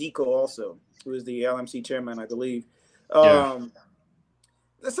 and Deco also, who is the LMC chairman, I believe.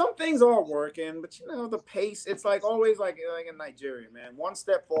 Some things are working, but the pace, it's like always like in Nigeria, man. One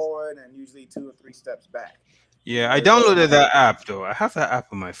step forward and usually 2 or 3 steps back. Yeah, I downloaded that app though. I have that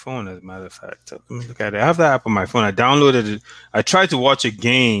app on my phone, as a matter of fact. Let me look at it. I have that app on my phone. I downloaded it. I tried to watch a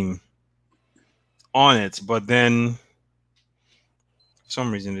game on it, but then for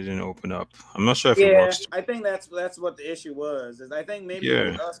some reason it didn't open up. I'm not sure if it works. I think that's what the issue was. Is I think maybe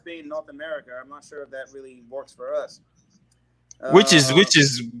with us being North America, I'm not sure if that really works for us. Which is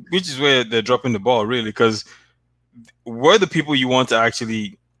where they're dropping the ball, really, because we're the people you want to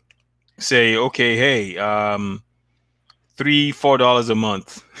actually say, okay, hey, $3-4 a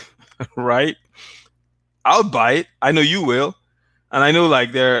month, right? I'll buy it. I know you will, and I know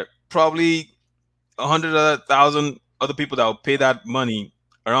like there are probably 100,000 other people that will pay that money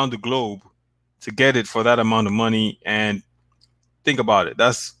around the globe to get it for that amount of money. And think about it,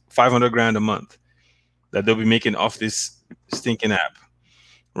 that's $500,000 a month that they'll be making off this stinking app,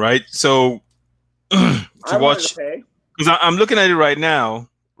 right? So to watch, because I'm looking at it right now,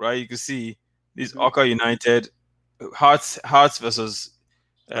 right? You can see these Oka United, Hearts versus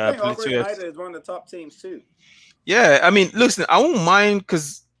Oka United is one of the top teams too. Yeah, I mean, listen, I won't mind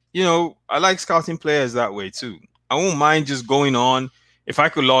because I like scouting players that way too. I won't mind just going on. If I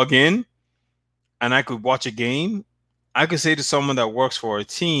could log in and I could watch a game, I could say to someone that works for a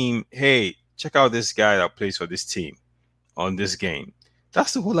team, hey, check out this guy that plays for this team on this game.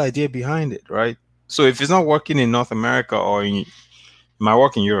 That's the whole idea behind it, right? So if it's not working in North America or it might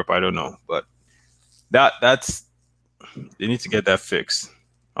work in Europe, I don't know. But that's they need to get that fixed.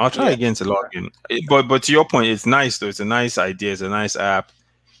 I'll try again to log in. But to your point, it's nice though. It's a nice idea. It's a nice app.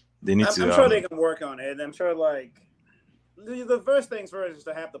 They need to. I'm sure they can work on it. I'm sure the first things first is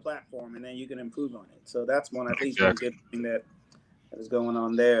to have the platform, and then you can improve on it. So that's one, at least one good thing that is going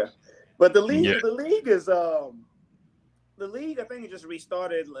on there. But the league, is the league. I think it just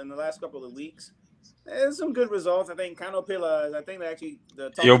restarted in the last couple of weeks. There's some good results. I think Kanopila, I think actually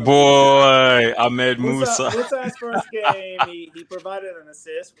your boy Ahmed Musa. Musa's first game, he provided an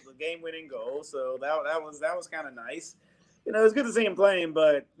assist with a game-winning goal. So that was kind of nice. It was good to see him playing,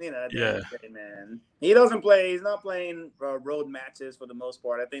 but man, he doesn't play. He's not playing road matches for the most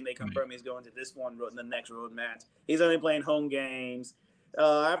part. I think they confirmed he's going to this one the next road match. He's only playing home games.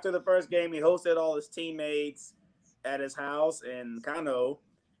 After the first game, he hosted all his teammates at his house in Kano.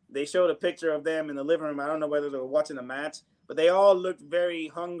 They showed a picture of them in the living room. I don't know whether they were watching the match, but they all looked very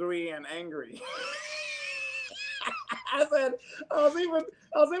hungry and angry. I was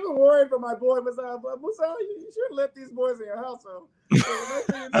even worried for my boy, Musa, you should let these boys in your house. So the next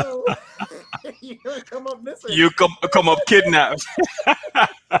thing you know, you're gonna come up missing. You come up kidnapped.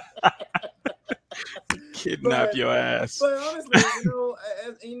 Kidnap your ass. But honestly,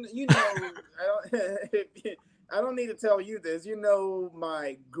 I don't need to tell you this.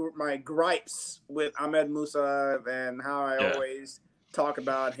 My gripes with Ahmed Musa and how I always talk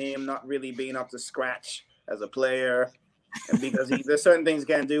about him not really being up to scratch as a player, and because there's certain things he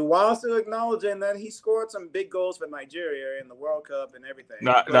can't do, while still acknowledging that he scored some big goals for Nigeria in the World Cup and everything.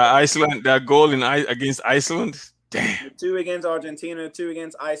 That goal against Iceland, damn. 2 against Argentina, 2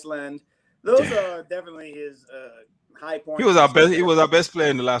 against Iceland. Those are definitely his high points. He was our best. He was our best player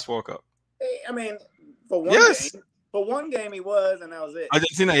in the last World Cup. I mean, for one game he was, and that was it.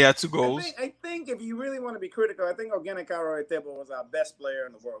 Argentina, he had 2 goals. I think if you really want to be critical, I think Ogene Karo Etebo was our best player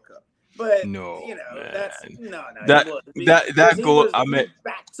in the World Cup. But that goal, I mean,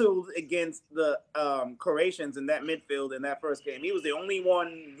 battled against the Croatians in that midfield in that first game. He was the only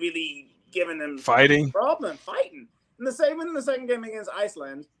one really giving them fighting. In the second game against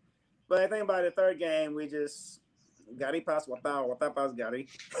Iceland. But I think by the third game, we just Gary passed Watapas Gary.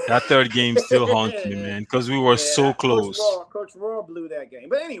 That third game still haunts me, man, because we were so close. Coach Raw blew that game.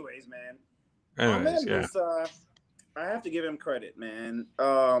 But anyways, man. I have to give him credit, man.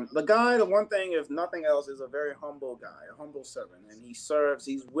 The guy, the one thing, if nothing else, is a very humble guy, a humble servant, and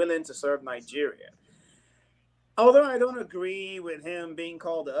he's willing to serve Nigeria. Although I don't agree with him being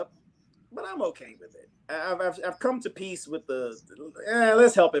called up, but I'm okay with it. I've come to peace with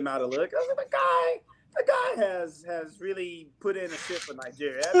let's help him out a little. Because the guy has really put in a shift for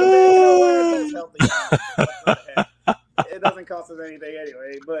Nigeria. Let's help him. It doesn't cost us anything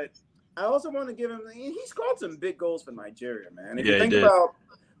anyway, but I also want to give him. He scored some big goals for Nigeria, man. If you think about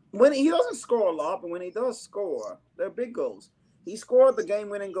when he doesn't score a lot, but when he does score, they're big goals. He scored the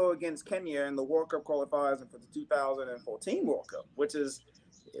game-winning goal against Kenya in the World Cup qualifiers for the 2014 World Cup, which is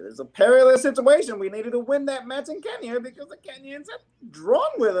a perilous situation. We needed to win that match in Kenya because the Kenyans have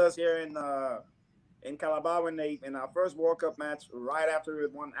drawn with us here in Calabar in our first World Cup match right after we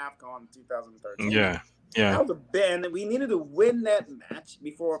won AFCON in 2013. Yeah. That was and we needed to win that match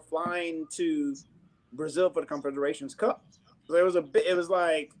before flying to Brazil for the Confederations Cup. So it was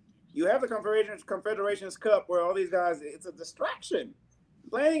like you have the Confederations Cup where all these guys, it's a distraction.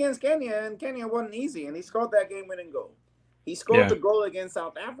 Playing against Kenya, and Kenya wasn't easy, and he scored that game-winning goal. He scored the goal against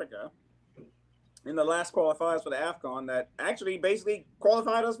South Africa in the last qualifiers for the AFCON that actually basically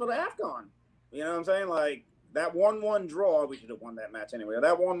qualified us for the AFCON. You know what I'm saying? Like that 1-1 draw, we should have won that match anyway.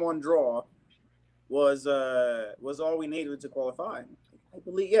 That 1-1 draw was all we needed to qualify. I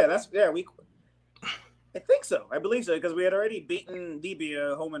believe, I think so. I believe so because we had already beaten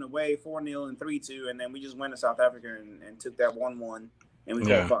Libya home and away 4-0 and 3-2, and then we just went to South Africa and took that 1-1 and we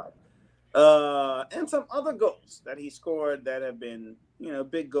qualified. And some other goals that he scored that have been,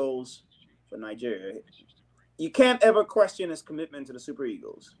 big goals for Nigeria. You can't ever question his commitment to the Super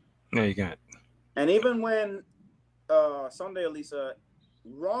Eagles. No, you can't. And even when Sunday Alisa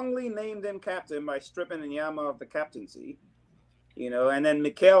wrongly named him captain by stripping Nyama of the captaincy, and then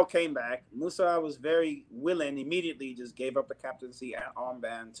Mikel came back. Musa was very willing, immediately just gave up the captaincy and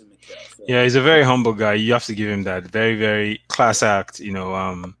armband to Mikel. So. Yeah, he's a very humble guy. You have to give him that. Very, very class act,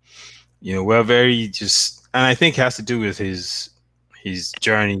 we're very just, and I think it has to do with his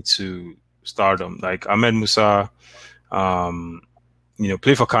journey to stardom. Like Ahmed Musa,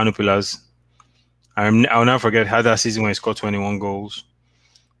 played for Kano Pillars. I'll never forget, had that season when he scored 21 goals.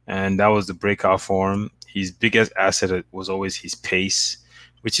 And that was the breakout for him. His biggest asset was always his pace,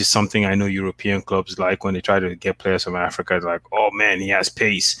 which is something I know European clubs like when they try to get players from Africa. It's like, oh man, he has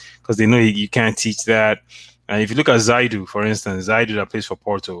pace, because they know you can't teach that. And if you look at Zaidu, for instance, Zaidu that plays for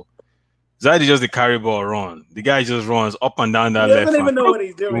Porto, Zaidu just the carry ball run. The guy just runs up and down that left. He doesn't even know what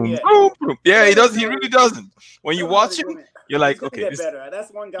he's doing yet. Yeah, he does. He really doesn't. When you watch him, you're like, okay, get better.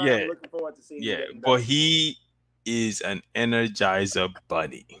 That's one guy I'm looking forward to seeing. Yeah, but he is an energizer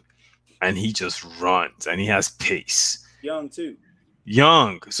bunny, and he just runs, and he has pace. Young too.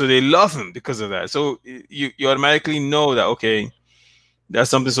 So they love him because of that. So you automatically know that, okay, that's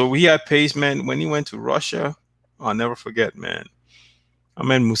something. So he had pace, man. When he went to Russia, I'll never forget, man.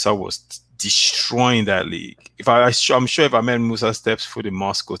 Ahmed Musa was destroying that league. I'm sure if Ahmed Musa steps foot in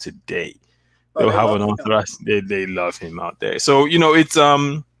Moscow today, they'll have an entourage. They love him out there. So it's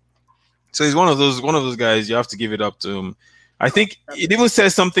so he's one of those guys. You have to give it up to him. I think it even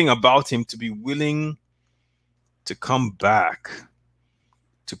says something about him to be willing to come back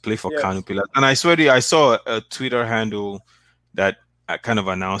to play for Kano Pillars. And I swear to you, I saw a Twitter handle that kind of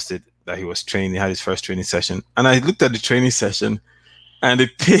announced it, that he was training. He had his first training session, and I looked at the training session, and the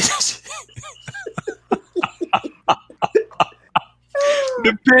pitch.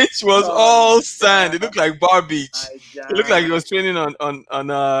 The pitch was all sand. It looked like Bar Beach. It looked like he was training on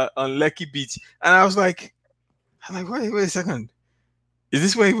Lekki Beach. And I was like, wait a second. Is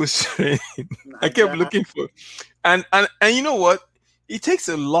this where he was training? I kept looking for, and you know what? It takes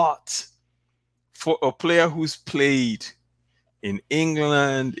a lot for a player who's played in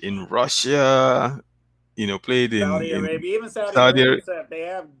England, in Russia, played in Saudi Arabia, even Saudi Arabia, they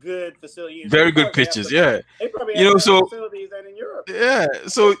have good facilities. Very good pitches, They probably have facilities than in Europe. Yeah,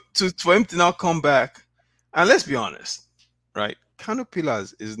 so for him to now come back, and let's be honest, right? Kano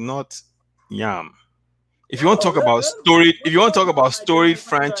Pillars is not Yam. If you want to talk about storied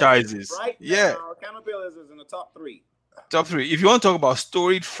franchises, right now, Kano Pillars is in the top three. Top three. If you want to talk about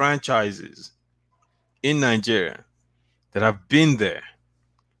storied franchises in Nigeria that have been there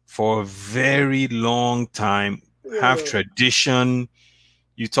for a very long time, have tradition.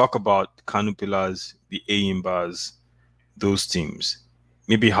 You talk about Kano Pillars, the Ayimbas, those teams.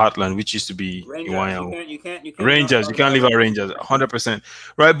 maybe Heartland, which used to be Rangers. You can't Rangers. You can't leave out Rangers. 100%.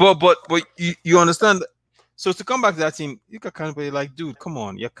 Right, but you understand. So to come back to that team, you can kind of be like, dude, come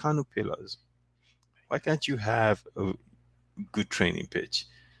on, you're Kanu Pillars. Why can't you have a good training pitch?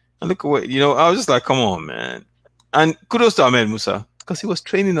 And look at what I was just like, come on, man. And kudos to Ahmed Musa because he was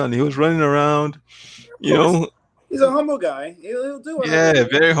training on it. He was running around, He's a humble guy. He'll do whatever. Yeah,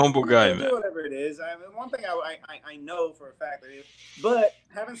 very humble guy, he'll man. do whatever it is. One thing I know for a fact that but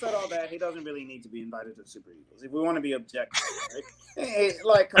having said all that, he doesn't really need to be invited to the Super Eagles. If we want to be objective,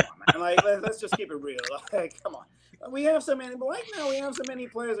 right? Come on, man. Let's just keep it real. Come on. We have so many, but right now we have so many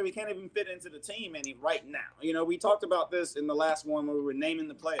players that we can't even fit into the team right now. We talked about this in the last one where we were naming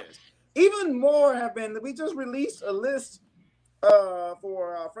the players. Even more have been. We just released a list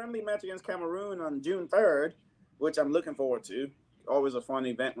for a friendly match against Cameroon on June 3rd, which I'm looking forward to. Always a fun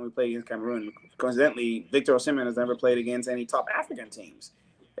event when we play against Cameroon. Coincidentally, Victor Osimhen has never played against any top African teams,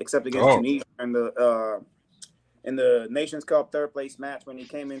 except against Tunisia in the Nations Cup third place match when he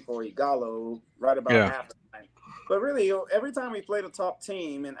came in for Igalo right about half the time. But really, every time we played a top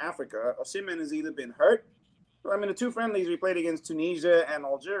team in Africa, Osimhen has either been hurt. I mean, the two friendlies we played against Tunisia and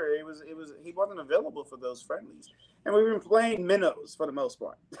Algeria, he wasn't available for those friendlies. And we've been playing minnows for the most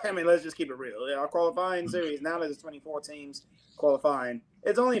part. I mean, let's just keep it real. Our qualifying series, now there's 24 teams qualifying.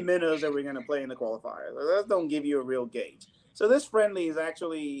 It's only minnows that we're going to play in the qualifiers. That don't give you a real gauge. So this friendly is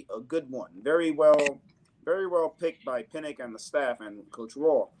actually a good one. Very well picked by Pinnock and the staff and Coach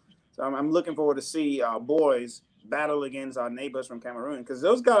Raw. So I'm looking forward to see our boys battle against our neighbors from Cameroon because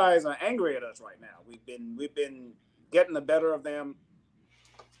those guys are angry at us right now. We've been getting the better of them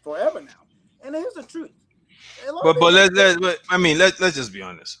forever now. And here's the truth. But let's just be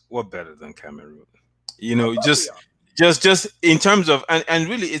honest. What better than Cameroon? Just in terms of and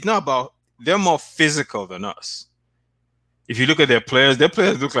really, it's not about they're more physical than us. If you look at their players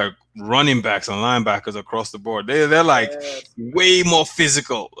look like running backs and linebackers across the board. They're like way more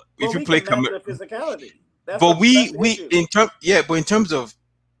physical. If you play Cameroon, physicality. In terms of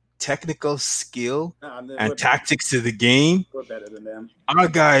technical skill and tactics to the game, we're better than them. Our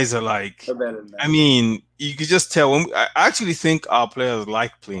guys are like, we're better than them. I mean, you could just tell. I actually think our players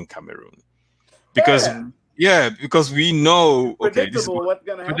like playing Cameroon because we know predictable what's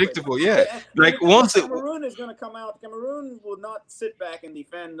going to happen. Predictable, yeah. Like once Cameroon is going to come out, Cameroon will not sit back and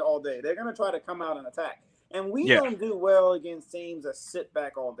defend all day. They're going to try to come out and attack. And we don't do well against teams that sit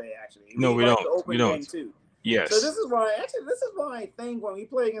back all day. Actually, we don't. We don't. Too. Yes. So this is why I think when we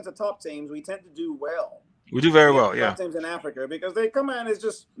play against the top teams, we tend to do well. We do very well, top teams in Africa because they come out as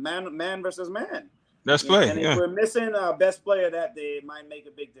just man versus man. That's play. And if we're missing our best player that day, it might make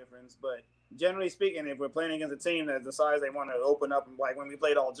a big difference. But generally speaking, if we're playing against a team that decides they want to open up, like when we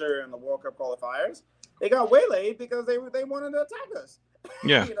played Algeria in the World Cup qualifiers, they got waylaid because they wanted to attack us.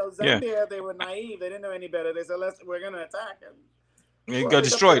 Yeah. Zambia, they were naive. They didn't know any better. They said, we're going to attack. And it got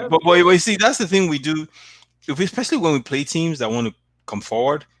destroyed. But you see, that's the thing we do, especially when we play teams that want to come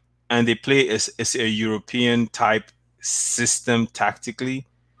forward and they play as a European type system tactically,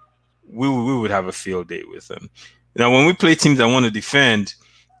 we would have a field day with them. Now, when we play teams that want to defend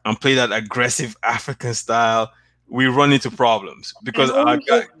and play that aggressive African style, we run into problems because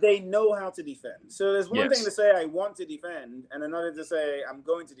they know how to defend. So there's one thing to say I want to defend, and another to say I'm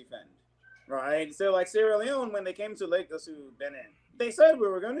going to defend, right? So like Sierra Leone, when they came to Lagos to Benin, they said we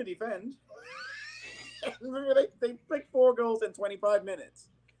were going to defend. They picked 4 goals in 25 minutes,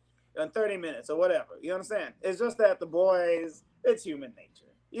 in 30 minutes, or whatever. You understand? It's just that the boys, it's human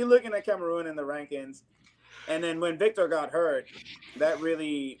nature. You're looking at Cameroon in the rankings. And then when Victor got hurt, that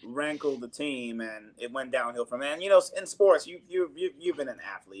really rankled the team, and it went downhill from there. And in sports, you've been an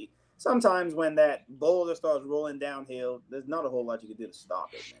athlete. Sometimes when that boulder starts rolling downhill, there's not a whole lot you can do to stop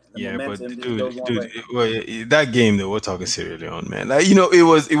it, man. But dude, that game that we're talking Sierra Leone, man. Like it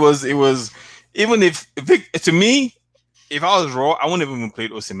was. Even if to me, if I was Raw, I wouldn't have even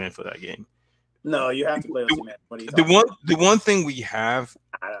played Osimhen for that game. No, you have to play Osimhen. The one thing we have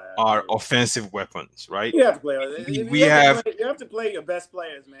are offensive weapons, right? You have to play. You have to play your best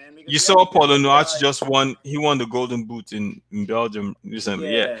players, man. You saw Paul Onuachu just won. He won the Golden Boot in Belgium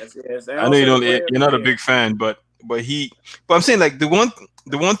recently. Yes. I know you're not a big fan, but I'm saying like the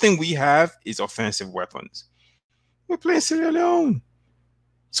one thing we have is offensive weapons. We're playing Sierra Leone.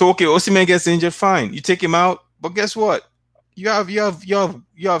 So okay, Osimhen gets injured, fine. You take him out, but guess what? You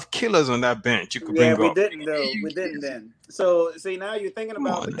have killers on that bench. You could bring up. We didn't though. We didn't then. So see now you're thinking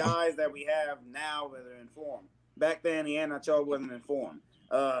about the guys that we have now that are in form. Back then, Iheanacho wasn't in form.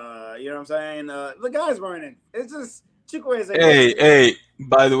 You know what I'm saying? The guys weren't in. It's just Chukwueze. Hey.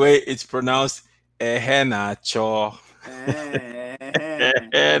 By the way, it's pronounced Iheanacho.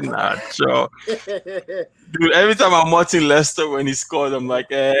 Nacho. Dude, every time I'm watching Leicester when he scored, I'm like,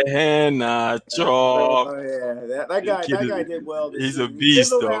 Nacho. Oh yeah, that guy did well this He's a season. beast,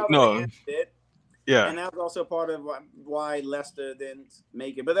 Fizzled though. out at the No, end a bit, yeah. and that was also part of why Leicester didn't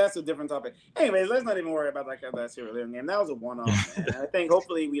make it. But that's a different topic. Anyways, let's not even worry about that Sierra Leone game. That was a one-off, man. I think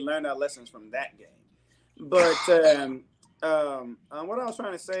hopefully we learned our lessons from that game. But what I was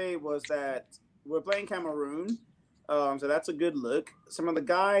trying to say was that we're playing Cameroon. So that's a good look. Some of the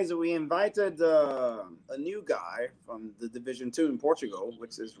guys that we invited, a new guy from the Division 2 in Portugal,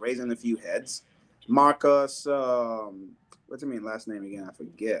 which is raising a few heads. Marcus, what's his last name again? I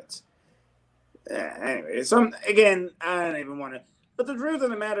forget. Anyway, I don't even want to. But the truth of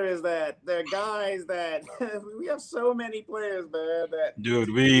the matter is that there are guys that we have so many players, man. That dude,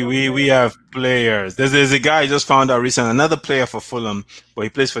 we have players. There's a guy I just found out recently, another player for Fulham, but he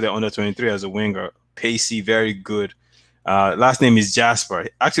plays for the under-23 as a winger. Pacey, very good. Last name is Jasper.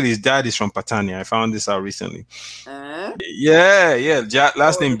 Actually, his dad is from Patania. I found this out recently. Yeah.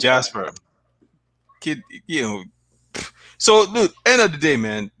 Last name Jasper. Kid, So, look, end of the day,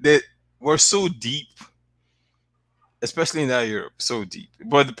 man, we're so deep, especially in that Europe, so deep.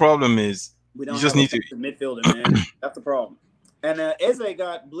 But the problem is, we don't you just need to midfielder, man. That's the problem. And Eze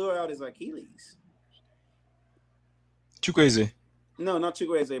blew out his Achilles. Chukwueze. No, not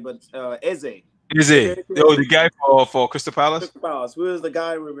Chukwueze, but Eze. The guy for Crystal Palace? Crystal Palace. Who is the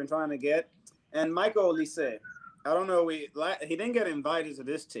guy we've been trying to get? And Michael Olise. I don't know. He didn't get invited to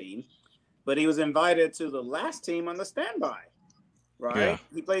this team, but he was invited to the last team on the standby. Right? Yeah.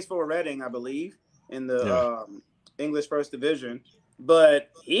 He plays for Reading, I believe, in the English First Division. But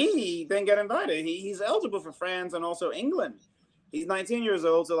he didn't get invited. He's eligible for France and also England. He's 19 years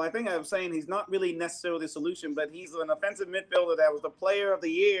old, so I think I'm saying he's not really necessarily the solution, but he's an offensive midfielder that was the player of the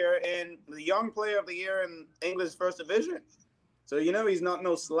year and the young player of the year in English First Division. So, he's not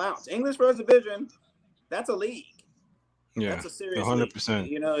no slouch. English First Division, that's a league. Yeah, that's a serious 100%.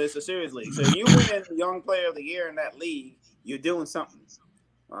 league. It's a serious league. So you win young player of the year in that league, you're doing something.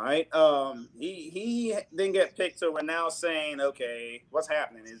 All right. He didn't get picked, so we're now saying, okay, what's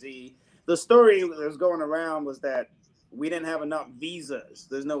happening? The story that was going around was that we didn't have enough visas.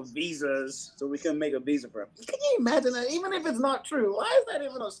 There's no visas, so we couldn't make a visa for him. Can you imagine that? Even if it's not true, why is that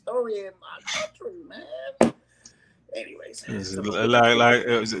even a story in my country, man? Anyways, it's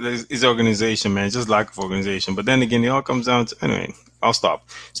his organization, man. Just lack of organization. But then again, it all comes down to anyway. I'll stop.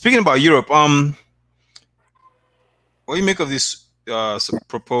 Speaking about Europe, what do you make of this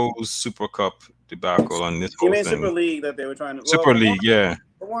proposed Super Cup debacle on this? You mean Super League that they were trying to? Super League, yeah.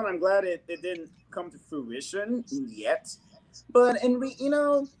 For one, I'm glad it didn't come to fruition yet, but a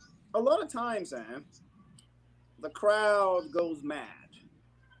lot of times, the crowd goes mad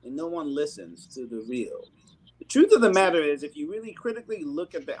and no one listens to the real. The truth of the matter is, if you really critically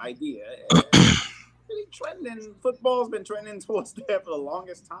look at the idea, it's really trending. Football's been trending towards that for the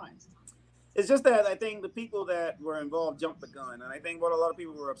longest time. It's just that I think the people that were involved jumped the gun. And I think what a lot of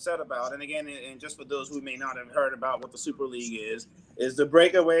people were upset about, and again, and just for those who may not have heard about what the Super League is the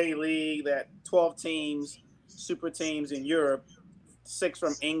breakaway league that 12 teams, super teams in Europe, 6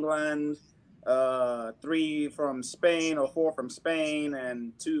 from England, 3 from Spain or 4 from Spain,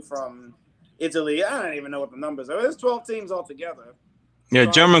 and 2 from Italy. I don't even know what the numbers are. There's 12 teams altogether. Yeah,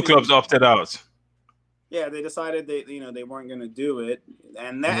 German clubs opted out. Yeah, they decided they weren't going to do it,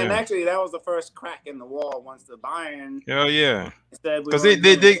 and actually that was the first crack in the wall once the Bayern. Oh yeah, because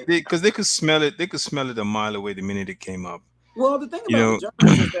they could smell it. They could smell it a mile away the minute it came up. Well, the thing about the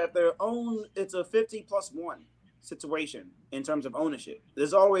Germans is that it's a 50+1 situation in terms of ownership.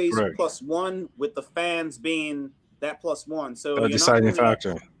 There's always +1 with the fans being that +1. So a deciding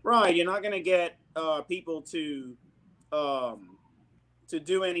factor. Right, you're not going to get people to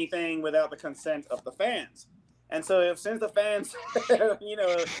do anything without the consent of the fans. And so since the fans, and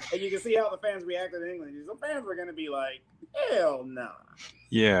you can see how the fans reacted in England, the fans were going to be like, hell no. Nah.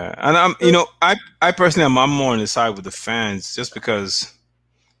 Yeah. And I personally, I'm more on the side with the fans just because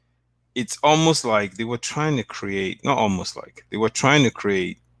it's almost like they were trying to create, not almost like, they were trying to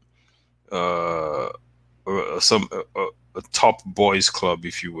create a top boys club,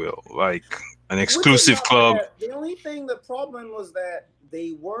 if you will, like an exclusive club. The problem was that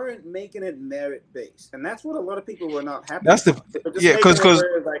they weren't making it merit-based, and that's what a lot of people were not happy about. Because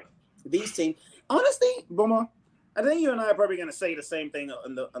like these teams, honestly, Boma, I think you and I are probably going to say the same thing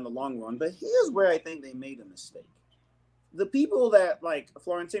in the long run, but here's where I think they made a mistake. The people that, like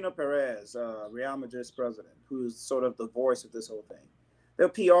Florentino Perez, Real Madrid's president, who's sort of the voice of this whole thing, their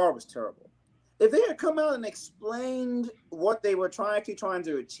PR was terrible. If they had come out and explained what they were trying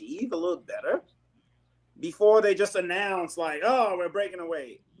to achieve a little better, before they just announced like, oh, we're breaking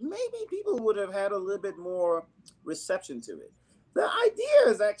away, maybe people would have had a little bit more reception to it. The idea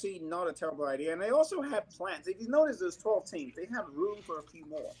is actually not a terrible idea, and they also have plans. If you notice, there's 12 teams. They have room for a few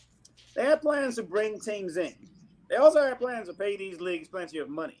more. They have plans to bring teams in. They also have plans to pay these leagues plenty of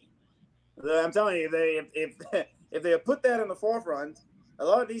money. I'm telling you, if they put that in the forefront, a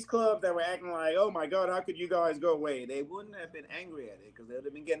lot of these clubs that were acting like, oh my God, how could you guys go away? They wouldn't have been angry at it because they would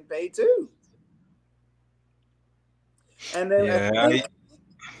have been getting paid too. And then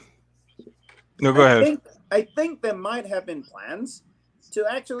go ahead. I think there might have been plans to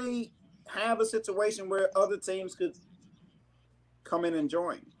actually have a situation where other teams could come in and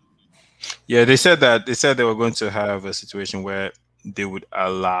join. Yeah, they said they were going to have a situation where they would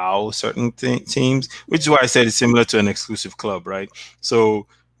allow certain teams, which is why I said it's similar to an exclusive club, right? So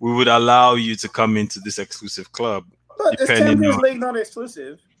we would allow you to come into this exclusive club. But is Champions League not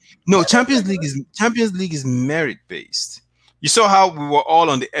exclusive? No, Champions League is merit based. You saw how we were all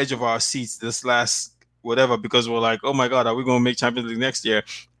on the edge of our seats this last whatever because we're like, oh my God, are we going to make Champions League next year?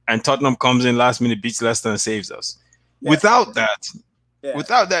 And Tottenham comes in last minute, beats Leicester, and saves us. Yeah. Without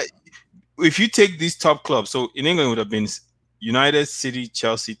that, if you take these top clubs, so in England it would have been United, City,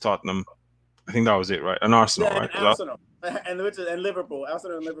 Chelsea, Tottenham. I think that was it, right? And Arsenal, right? And Arsenal. And Liverpool.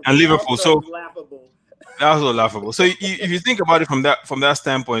 Arsenal and Liverpool. And Liverpool. So laughable. That was laughable. So if you think about it from that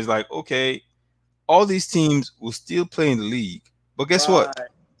standpoint, it's like, okay, all these teams will still play in the league, but guess what?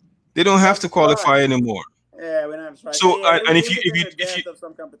 They don't have to qualify anymore. Yeah, we don't have to try. So and if you of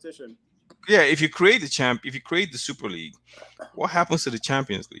some competition. Yeah, if you create the Super League, what happens to the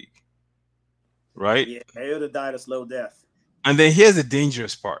Champions League? Right? Yeah, they would have died a slow death. And then here's the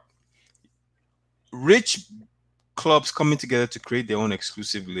dangerous part. Rich clubs coming together to create their own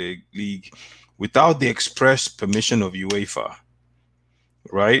exclusive league without the express permission of UEFA,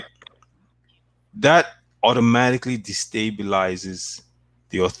 right? That automatically destabilizes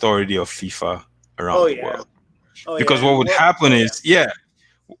the authority of FIFA around the world. Because what would happen is, you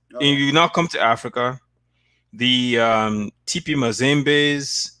now come to Africa, the TP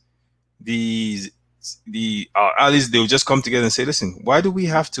Mazembes, the allies, they'll just come together and say, listen, why do we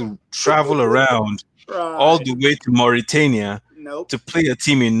have to travel around all the way to Mauritania to play a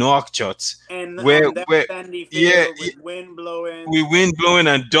team in Nouakchott, where with wind blowing,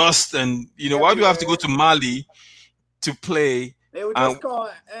 and dust, and why do we have to go to Mali to play? They would just call,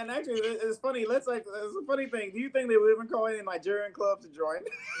 and actually, it's funny. It's a funny thing. Do you think they would even call any Nigerian club to join?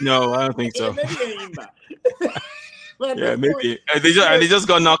 No, I don't think so. Yeah, maybe. They just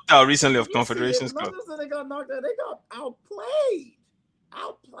got knocked out recently of Confederations Cup. They got knocked out. They got outplayed.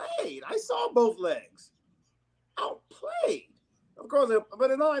 I saw both legs. Outplayed. Of course,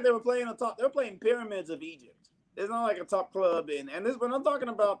 but it's not like they were playing They're playing Pyramids of Egypt. It's not like a top club we're not talking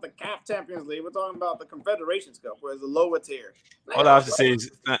about the CAF Champions League. We're talking about the Confederations Cup, where it's the lower tier. All I have to say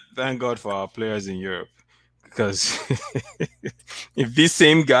is thank God for our players in Europe, because if these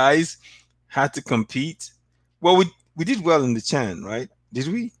same guys had to compete, well, we did well in the Chan, right? Did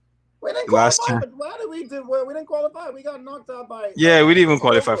we? We didn't qualify. Why did we do well? We didn't qualify. We got knocked out by. Yeah, we didn't even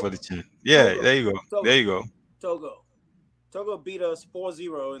qualify for the Chan. Yeah, there you go. There you go. Togo beat us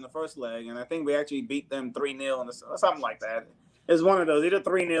 4-0 in the first leg, and I think we actually beat them 3-0 or something like that. It's one of those. Either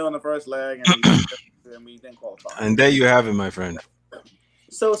 3-0 in the first leg, and we didn't qualify. And there you have it, my friend.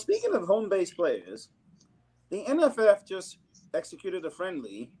 So speaking of home-based players, the NFF just executed a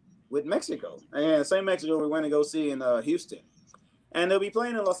friendly with Mexico. And the same Mexico we went to go see in Houston. And they'll be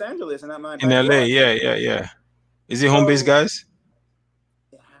playing in Los Angeles, and that might be in LA. Yeah. Is it home-based guys?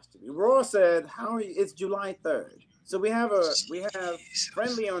 It has to be. Raw said it's July 3rd. So we have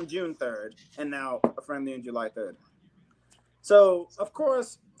friendly on June 3rd, and now a friendly on July 3rd. So of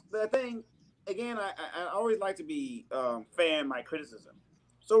course, the thing again, I always like to be fair in my criticism.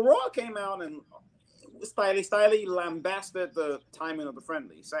 So Raw came out and styly lambasted the timing of the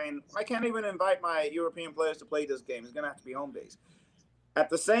friendly, saying I can't even invite my European players to play this game. It's gonna have to be home base. At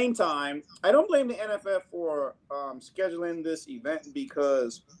the same time, I don't blame the NFF for scheduling this event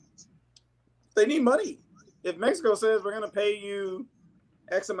because they need money. If Mexico says we're going to pay you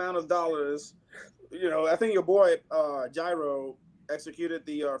X amount of dollars, I think your boy Gyro executed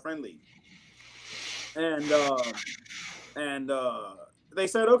the friendly, and they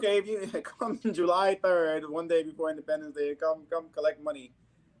said, okay, if you come July 3rd, one day before Independence Day, come collect money.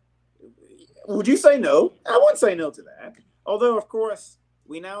 Would you say no? I wouldn't say no to that. Although, of course,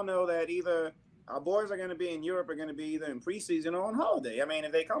 we now know that either our boys are going to be in Europe or going to be either in preseason or on holiday. I mean,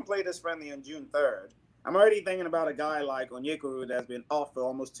 if they come play this friendly on June 3rd, I'm already thinking about a guy like Onyekuru that's been off for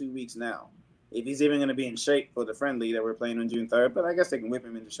almost 2 weeks now. if he's even going to be in shape for the friendly that we're playing on June 3rd. But I guess they can whip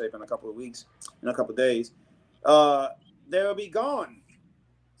him into shape in a couple of weeks, in a couple of days. They'll be gone.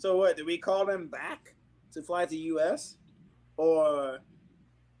 So what? Do we call them back to fly to U.S. or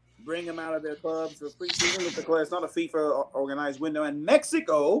bring them out of their clubs for preseason? Because it's not a FIFA organized window, and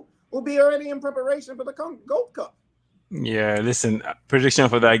Mexico will be already in preparation for the Gold Cup. Yeah, listen, prediction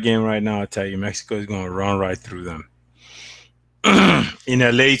for that game right now, I'll tell you, Mexico is going to run right through them. In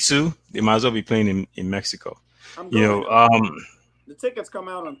LA too, they might as well be playing in Mexico. The tickets come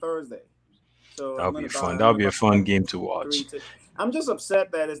out on Thursday. So that'll be fun. That'll be a fun game to watch. I'm just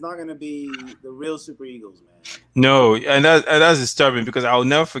upset that it's not going to be the real Super Eagles, man. No, and that's disturbing because I'll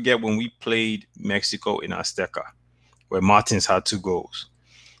never forget when we played Mexico in Azteca, where Martins had 2 goals.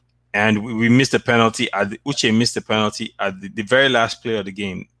 And we missed a penalty. Uche missed a penalty at the very last play of the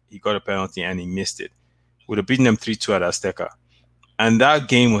game. He got a penalty and he missed it. Would have beaten them 3-2 at Azteca. And that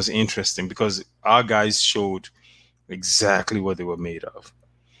game was interesting because our guys showed exactly what they were made of.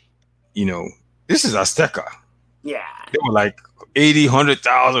 This is Azteca. Yeah. They were like 80,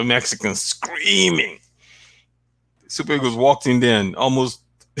 100,000 Mexicans screaming. Super Eagles walked in there and almost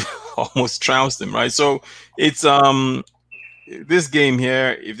trounced them, right? So it's this game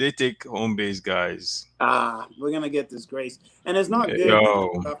here, if they take home base, guys. We're gonna get disgrace. And it's not good.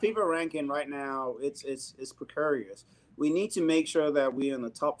 Our FIFA ranking right now, it's precarious. We need to make sure that we're in the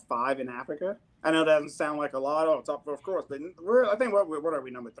top 5 in Africa. I know that doesn't sound like a lot. Top 4, of course, but I think what are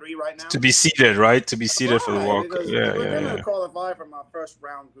we, number 3 right now? To be seeded, right? To be seeded for the World Cup. Yeah, we're gonna qualify from our first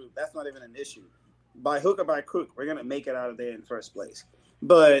round group. That's not even an issue. By hook or by crook, we're gonna make it out of there in first place.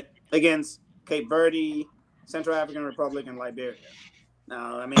 But against Cape Verde, Central African Republic, and Liberia.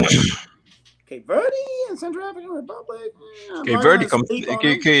 Now, I mean, Cape Verde and Central African Republic. Cape Verde comes.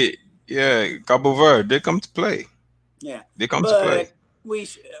 Cabo Verde, they come to play. Yeah, they come to play.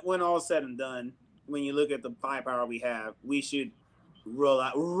 When all said and done, when you look at the firepower we have, we should roll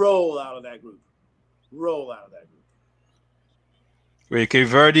out of that group. Roll out of that group. Wait, Cape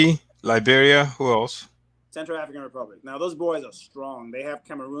Verde, Liberia, who else? Central African Republic. Now those boys are strong. They have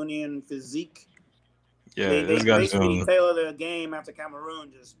Cameroonian physique. Yeah, those guys tailor their game after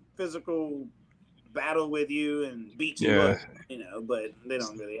Cameroon, just physical battle with you and beat you up, but they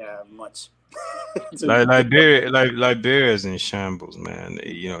don't really have much. Liberia is in shambles, man.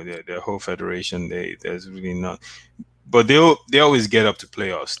 Their whole federation, there's really not. But they always get up to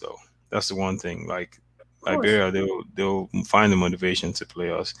play us, though. That's the one thing. Like Liberia, they'll find the motivation to play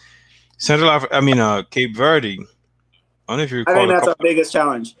us. Cape Verde. I don't know if you recall. I think that's our biggest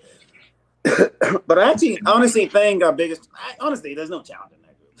challenge. But I honestly think our biggest. There's no challenge in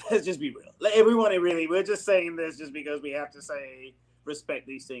that group. Let's just be real. We're just saying this just because we have to say respect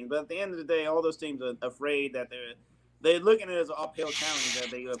these teams. But at the end of the day, all those teams are afraid that they're looking at it as an uphill challenge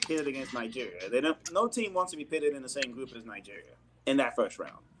that they are pitted against Nigeria. No team wants to be pitted in the same group as Nigeria in that first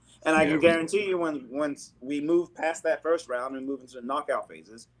round. And I can guarantee you, once we move past that first round and move into the knockout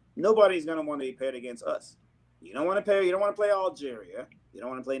phases, nobody's going to want to be paired against us. You don't want to play Algeria. You don't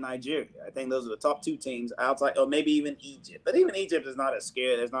want to play Nigeria. I think those are the top 2 teams outside, or maybe even Egypt. But even Egypt is not as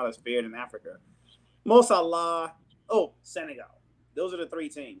scared. It's not as feared in Africa. Mo Salah. Senegal. Those are the 3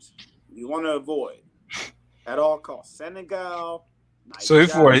 teams you want to avoid at all costs. Senegal. Nigeria.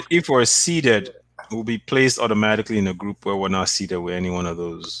 So if we're seeded, we'll be placed automatically in a group where we're not seeded with any one of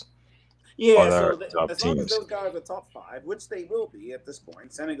those. Yeah, so as long as those guys are top 5, which they will be at this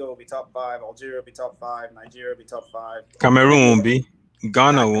point, Senegal will be top 5, Algeria will be top 5, Nigeria will be top 5. Cameroon won't be.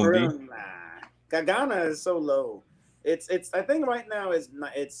 Ghana won't be. Nah. Ghana is so low. It's I think right now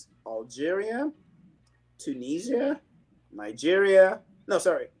it's Algeria, Tunisia, Algeria,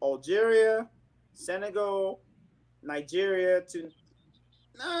 Senegal, Nigeria.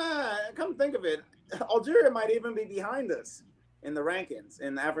 Come think of it, Algeria might even be behind us in the rankings,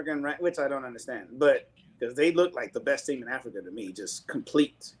 in the African rank, which I don't understand, but because they look like the best team in Africa to me, just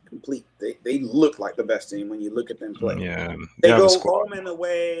complete. They look like the best team when you look at them play. Yeah, they go home and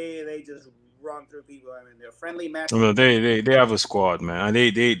away. They just run through people. I mean, they're friendly matches. Well, they have a squad, man.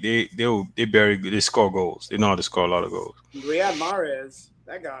 They score goals. They know how to score a lot of goals. Riyad Mahrez,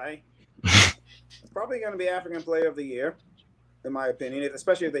 that guy, probably going to be African Player of the Year, in my opinion,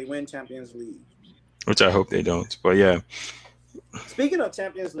 especially if they win Champions League. Which I hope they don't. But yeah. Speaking of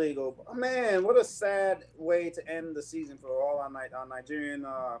Champions League, man, what a sad way to end the season for all our Nigerian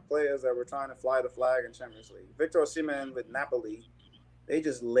players that were trying to fly the flag in Champions League. Victor Osimhen with Napoli, they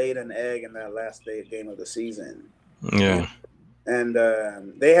just laid an egg in that last game of the season. Yeah. And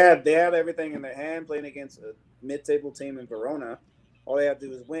they had everything in their hand, playing against a mid-table team in Verona. All they had to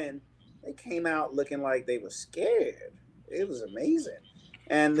do was win. They came out looking like they were scared. It was amazing.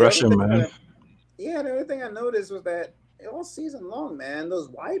 And pressure, man. Yeah, the only thing I noticed was that all season long, man, those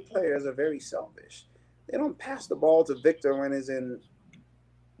wide players are very selfish. They don't pass the ball to Victor when he's in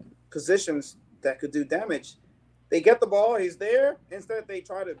positions that could do damage. They get the ball, he's there. Instead, they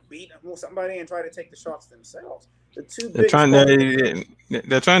try to beat somebody and try to take the shots themselves. The two They're biggest trying culprits,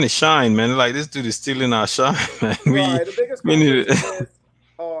 they're trying to shine, man. Like this dude is stealing our shine, man. right? The biggest We culprits need in this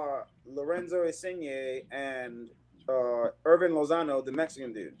are Lorenzo Insigne and Irvin Lozano, the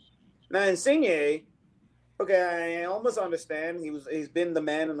Mexican dude. Now Insigne, okay, I almost understand. He's been the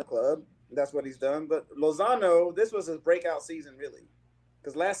man in the club. That's what he's done. But Lozano, this was his breakout season, really,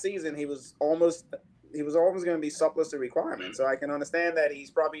 because last season he was almost going to be surplus to requirements. So I can understand that he's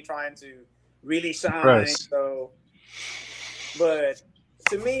probably trying to really shine. Press. So, but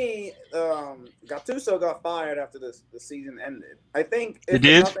to me, Gattuso got fired after the season ended. I think if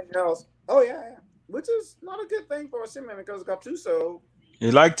nothing else, yeah, which is not a good thing for Osimhen because Gattuso,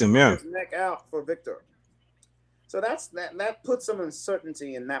 he liked him, yeah, his neck out for Victor. So that puts some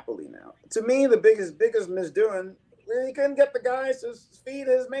uncertainty in Napoli now. To me, the biggest misdoing, he couldn't get the guys to feed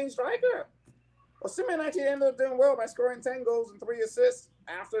his main striker. Osimhen actually ended up doing well by scoring 10 goals and 3 assists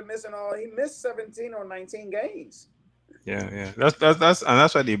after he missed 17 or 19 games. Yeah.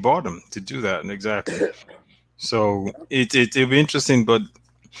 That's why they bought him to do that. Exactly. So it'll be interesting, but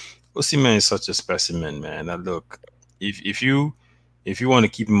Osimhen is such a specimen, man. Now look, if you want to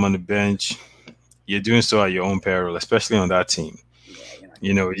keep him on the bench, you're doing so at your own peril, especially on that team.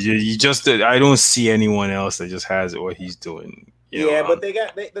 You just I don't see anyone else that just has what he's doing. But they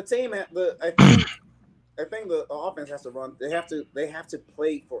got the team. I think the offense has to run. They have to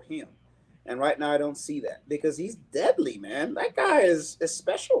play for him, and right now I don't see that because he's deadly, man. That guy is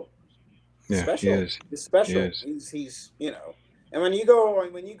special. Yeah, special. He is. He's special. He is. He's and when you go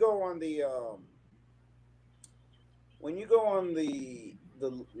on the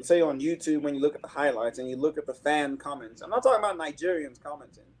say on YouTube, when you look at the highlights and you look at the fan comments, I'm not talking about Nigerians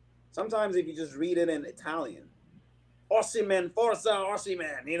commenting. Sometimes if you just read it in Italian, Osimhen, Forza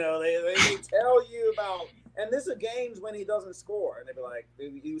Osimhen, they tell you about, and this are games when he doesn't score, and they be like,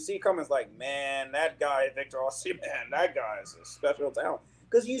 you see comments like, man, that guy Victor Osimhen, that guy is a special talent,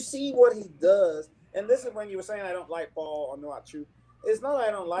 because you see what he does, and this is when you were saying I don't like Paul Onuachu. It's not that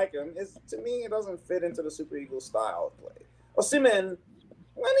I don't like him. It's, to me, it doesn't fit into the Super Eagles style of play. Osimhen,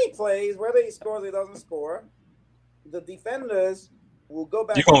 when he plays, whether he scores or he doesn't score, the defenders will go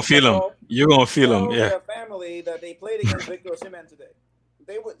back. You're gonna feel him. You're gonna feel him. Yeah. Their family that they played against Victor Osimhen today.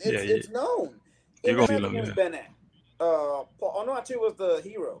 It's known. You're gonna feel him. Yeah. Benet. Paul Onuachu was the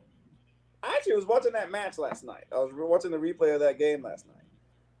hero. I actually was watching that match last night. I was watching the replay of that game last night.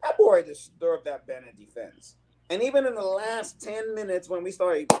 That boy disturbed that Benet defense. And even in the last 10 minutes when we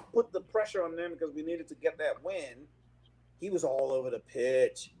started put the pressure on them because we needed to get that win, he was all over the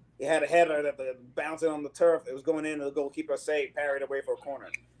pitch. He had a header that bouncing on the turf. It was going into the goalkeeper saved, parried away for a corner.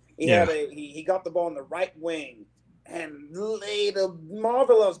 He got the ball on the right wing and laid a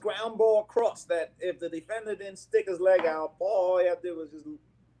marvelous ground ball across that if the defender didn't stick his leg out, all he had to do was just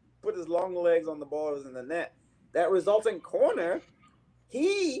put his long legs on the ball. It was in the net. That resulting corner,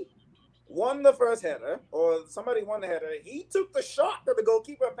 he won the first header, or somebody won the header. He took the shot that the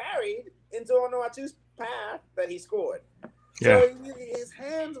goalkeeper parried into Onuachu's path that he scored. Yeah. So his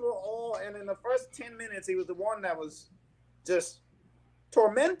hands were all, and in the first 10 minutes, he was the one that was just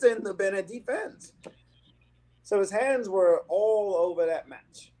tormenting the Benet defense. So his hands were all over that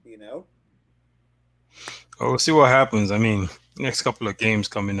match, Oh, we'll see what happens. I mean, next couple of games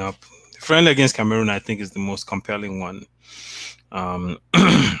coming up. The friendly against Cameroon, I think, is the most compelling one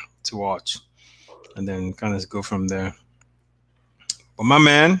to watch. And then kind of go from there. But my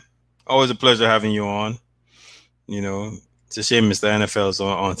man, always a pleasure having you on. It's a shame Mr. NFL's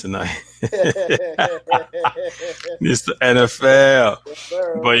on tonight. Mr. NFL. Yes,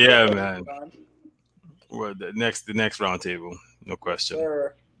 but yeah, man. Well, the next round table, no question.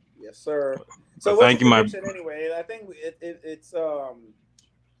 Yes, sir. So thank you, anyway, I think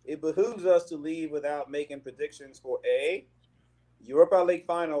it behooves us to leave without making predictions for Europa League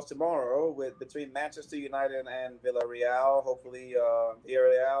finals tomorrow between Manchester United and Villarreal. Hopefully,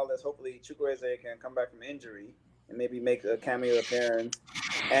 hopefully Chukwueze can come back from injury and maybe make a cameo appearance.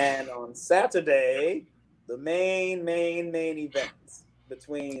 And on Saturday, the main event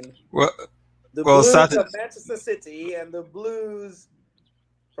between the Blues of Manchester City and the Blues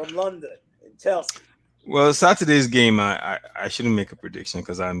from London in Chelsea. Well, Saturday's game, I shouldn't make a prediction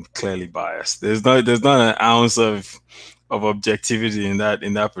because I'm clearly biased. There's not an ounce of objectivity in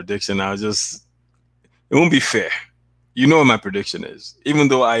that prediction. It won't be fair. You know what my prediction is. Even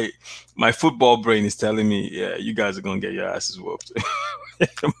though my football brain is telling me, yeah, you guys are gonna get your asses whooped.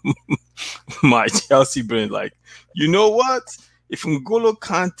 my Chelsea brain, like, you know what? If N'Golo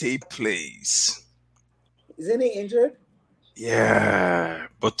Kante plays, Isn't he injured? yeah.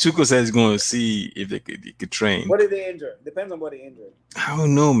 But Tuchel says he's going to see if they could train. What did they injure? Depends on what he injured. I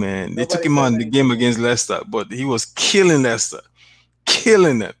don't know, man. They took Nobody him said on the anything. game against Leicester, but he was killing Leicester,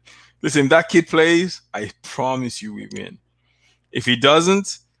 killing them. Listen, if that kid plays, I promise you we win. If he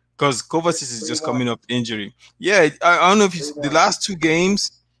doesn't, because Kovacic is just 3-1. coming up injury. Yeah, I don't know if it's the 3-1. last two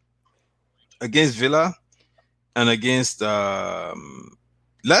games against Villa and against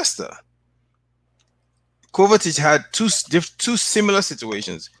Leicester. Kovacic had two similar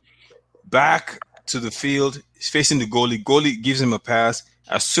situations. Back to the field, he's facing the goalie. Goalie gives him a pass.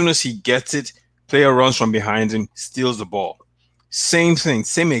 As soon as he gets it, player runs from behind him, steals the ball. Same thing,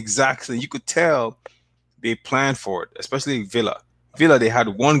 same exact thing. You could tell they planned for it, especially Villa. Villa, they had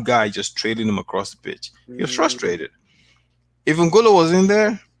one guy just trading him across the pitch. He was frustrated. If N'Golo was in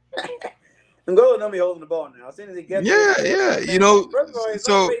there, N'Golo don't be holding the ball now. As soon as he gets it, you know, first of all, he's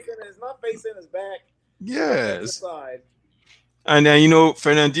not facing his back. Yes. And then, you know,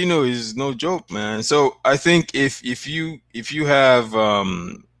 Fernandinho is no joke, man. So I think if you have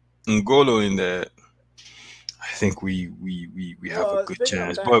N'Golo in there, I think we have a good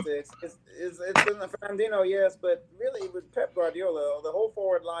chance. But it's in the Fernandinho, yes, but really with Pep Guardiola, the whole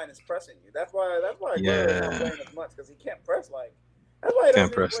forward line is pressing you. That's why Aguero's not playing as much, because he can't press like. That's why he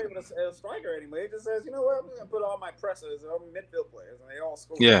doesn't even play with a striker anymore. He just says, you know what, I'm gonna put all my pressers, all my midfield players, and they all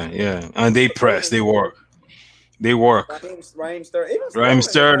score. Yeah, and they press, they work. Raheem Sterling.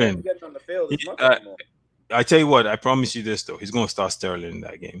 Getting on the field I tell you what, I promise you this though, he's gonna start Sterling in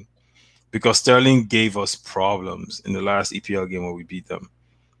that game. Because Sterling gave us problems in the last EPL game where we beat them.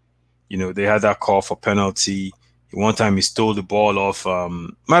 You know, they had that call for penalty. One time he stole the ball off.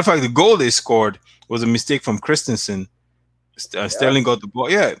 Matter of fact, the goal they scored was a mistake from Christensen. Sterling got the ball.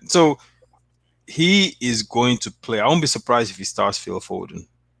 Yeah, so he is going to play. I won't be surprised if he starts Phil Foden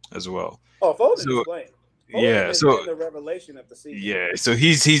as well. Oh, Foden is playing. Foden the revelation of the season. Yeah, so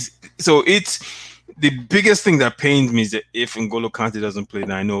so it's the biggest thing that pains me is that if N'Golo Kante doesn't play,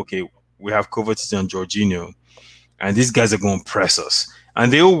 then I know, okay, we have Kovacic and Jorginho, and these guys are going to press us.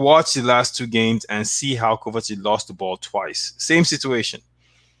 And they'll watch the last two games and see how Kovacic lost the ball twice. Same situation.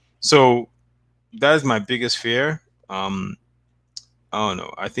 So that is my biggest fear. I don't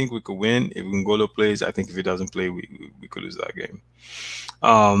know. I think we could win if N'Golo plays. I think if he doesn't play, we could lose that game.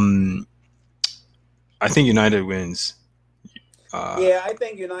 I think United wins. I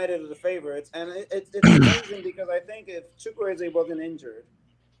think United are the favorites. And it's amazing because I think if Chukwueze wasn't injured,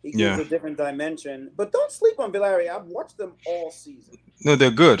 he gives a different dimension. But don't sleep on Villarreal. I've watched them all season. No,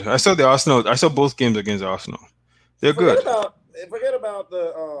 they're good. I saw the Arsenal. I saw both games against Arsenal. They're good. Forget about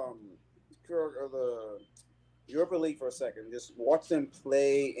the Europa League for a second. Just watch them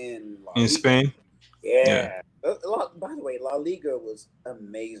play in Spain. Yeah. By the way, La Liga was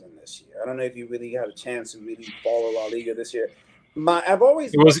amazing this year. I don't know if you really had a chance to really follow La Liga this year.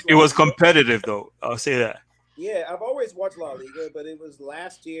 It was competitive though. I'll say that. Yeah, I've always watched La Liga, but it was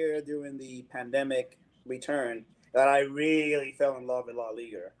last year during the pandemic return that I really fell in love with La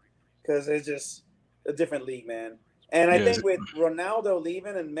Liga, because it's just a different league, man. And I think with Ronaldo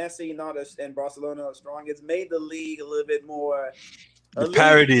leaving and Messi and Barcelona are strong, it's made the league a little bit more. The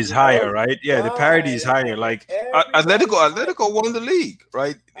parity is higher, right? Yeah, the parity is higher. Like Atletico won the league,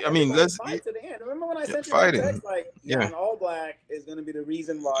 right? I mean, let's fight to the end. Remember when I sent you that text? Like, All Black is going to be the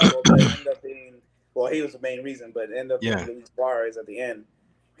reason why they end up being. Well, he was the main reason, but end up being Luis Suarez at the end.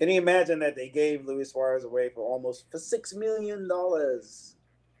 Can you imagine that they gave Luis Suarez away for $6 million?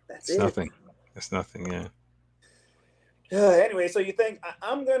 That's nothing. That's nothing. Yeah. Anyway, so you think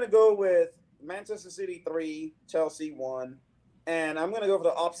I'm going to go with Manchester City 3, Chelsea 1, and I'm going to go for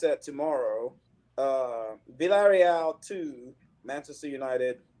the upset tomorrow. Villarreal 2, Manchester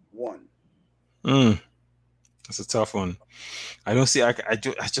United 1. That's a tough one. I don't see. I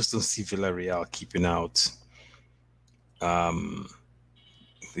just don't see Villarreal keeping out the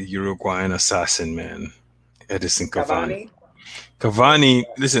Uruguayan assassin, man, Edison Cavani. Cavani.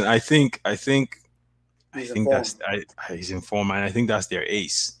 Listen, I think he's in form, and I think that's their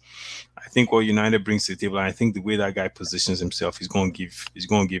ace. I think what United brings to the table, and I think the way that guy positions himself, he's going to give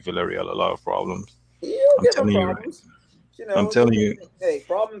Villarreal a lot of problems. I'm telling you. I'm telling you. Hey,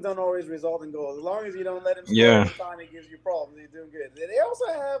 problems don't always result in goals. As long as you don't let him score every time he gives you problems, he's doing good. They also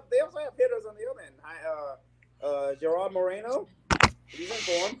have hitters on the other end. Gerard Moreno, he's in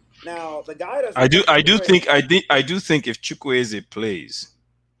form. Now the guy that's I do think if Chukwueze plays,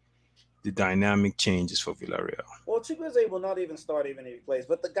 the dynamic changes for Villarreal. Well, Chukwueze will not even start even if he plays.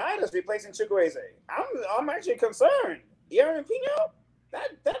 But the guy that's replacing Chukwueze, I'm actually concerned. Yerrin Pino?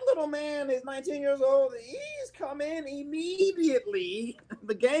 That little man is 19 years old. He's come in immediately.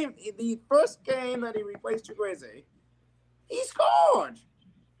 The first game that he replaced Chukwueze, he scored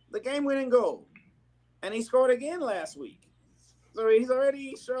the game-winning goal, and he scored again last week. So he's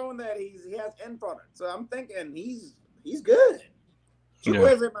already shown that he has end product. So I'm thinking he's good.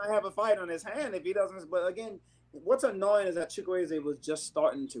 Chukwueze might have a fight on his hand if he doesn't. But again, what's annoying is that Chukwueze was just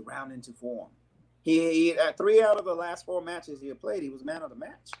starting to round into form. He at 3 out of the last 4 matches he had played, he was man of the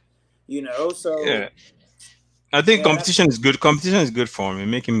match. So yeah. I think competition is good. Competition is good for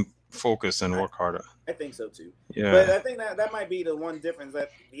him. Make him focus and work harder. I think so too. Yeah. But I think that might be the one difference, that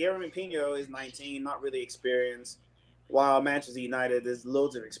Yeremy Pino is 19, not really experienced, while Manchester United there's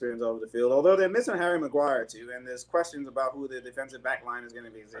loads of experience over the field. Although they're missing Harry Maguire too, and there's questions about who the defensive back line is going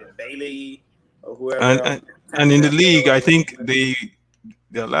to be. Is it Bailey or whoever? And in the league, I think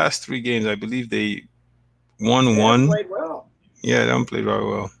their last 3 games, I believe they won one. Played well. Yeah, they haven't played very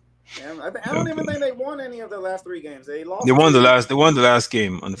well. Yeah, I don't even think they won any of the last 3 games. They lost. They won the last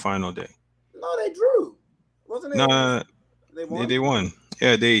game on the final day. No, they drew. Wasn't it? No, they won. They won.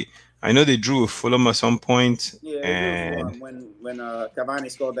 Yeah, I know they drew with Fulham at some point. Yeah, and when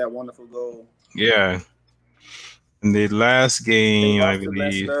Cavani scored that wonderful goal. Yeah. In the last game, I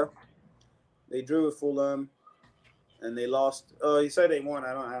believe. They drew with Fulham, and they lost. Oh, you said they won.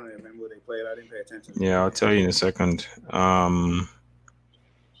 I don't remember who they played. I didn't pay attention. Yeah, I'll tell you in a second.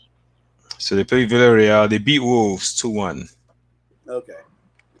 So they played Villarreal. They beat Wolves 2-1. Okay.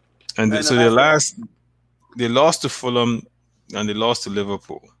 And so they lost to Fulham and they lost to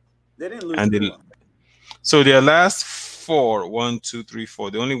Liverpool. They didn't lose. So their last 4, 1, 2, 3,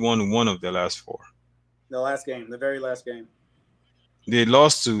 4. They only won one of their last 4. The very last game. They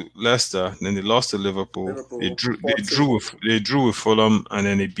lost to Leicester, then they lost to Liverpool. They drew with Fulham, and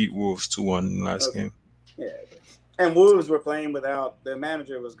then they beat Wolves 2-1 in the last game. Yeah, and Wolves were playing without their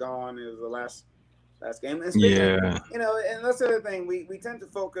manager was gone. It was the last game. And and that's the other thing. We tend to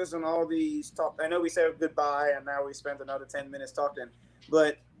focus on all these top. I know we said goodbye, and now we spent another 10 minutes talking,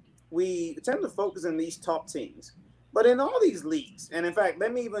 but we tend to focus on these top teams. But in all these leagues, and in fact,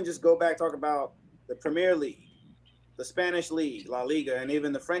 let me even just go back talk about the Premier League, the Spanish League, La Liga, and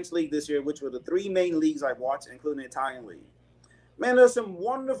even the French League this year, which were the 3 main leagues I've watched, including the Italian League. Man, there's some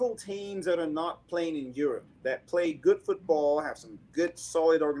wonderful teams that are not playing in Europe that play good football, have some good,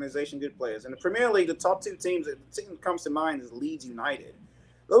 solid organization, good players. In the Premier League, the top 2 teams, the team that comes to mind is Leeds United.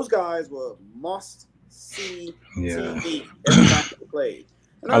 Those guys were must-see TV every time they played.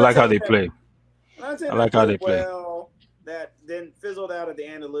 I like how they play. I like how they play. Well, that then fizzled out at the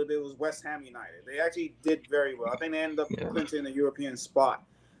end a little bit was West Ham United. They actually did very well. I think they ended up clinching a European spot.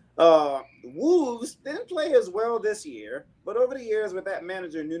 Wolves didn't play as well this year, but over the years with that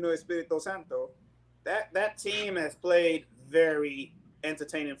manager Nuno Espirito Santo, that team has played very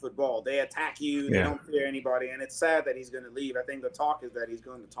entertaining football. They attack you, they don't fear anybody, and it's sad that he's going to leave. I think the talk is that he's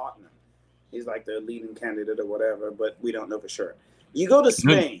going to Tottenham. He's like the leading candidate or whatever, but we don't know for sure. You go to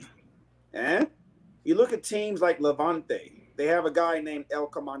Spain, you look at teams like Levante. They have a guy named El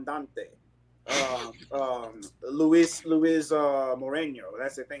Comandante. Luis Moreno.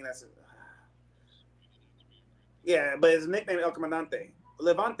 That's the thing. But his nickname El Comandante.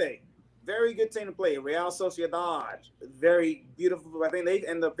 Levante, very good team to play. Real Sociedad, very beautiful. I think they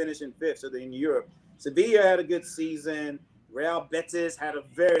end up finishing 5th, so they're in Europe. Sevilla had a good season. Real Betis had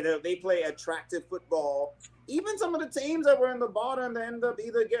they play attractive football. Even some of the teams that were in the bottom, they end up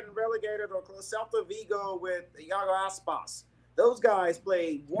either getting relegated or close. Celta Vigo with Iago Aspas. Those guys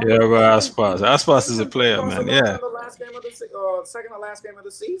played. Aspas is a player, man. Yeah. The last game of second to last game of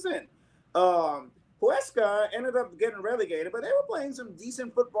the season. Huesca ended up getting relegated, but they were playing some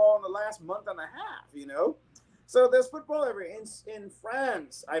decent football in the last month and a half, So there's football everywhere. In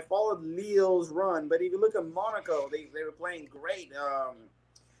France, I followed Lille's run, but if you look at Monaco, they were playing great.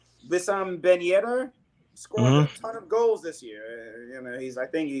 Wissam Ben Yedder scored a ton of goals this year. I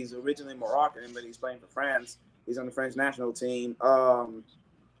think he's originally Moroccan, but he's playing for France. He's on the French national team.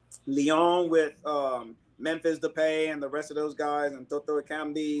 Lyon with Memphis Depay and the rest of those guys, and Toto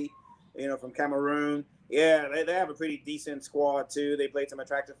Ekambi, from Cameroon. Yeah, they have a pretty decent squad too. They played some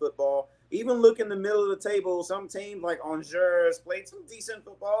attractive football. Even look in the middle of the table, some teams like Angers played some decent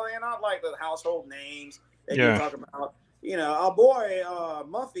football. They're not like the household names that you talk about. Our boy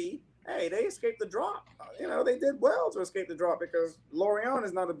Muffy, hey, they escaped the drop. They did well to escape the drop because Lorient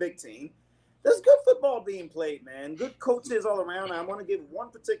is not a big team. There's good football being played, man. Good coaches all around. I want to give one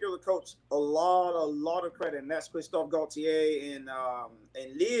particular coach a lot of credit, and that's Christophe Gaultier in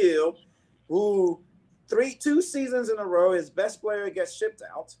Lille, who 2 seasons in a row, his best player gets shipped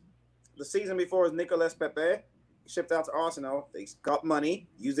out. The season before is Nicolas Pepe. shipped out to Arsenal. They got money,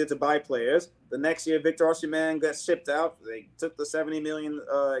 used it to buy players. The next year, Victor Osimhen got shipped out. They took the 70 million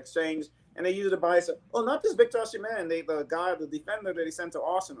exchange and they used it to buy. Well, not just Victor Osimhen. The defender that he sent to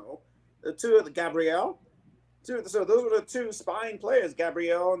Arsenal, Gabriel. So those were the two spine players,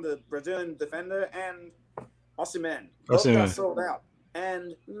 Gabriel, the Brazilian defender, and Osimhen. Both got sold out.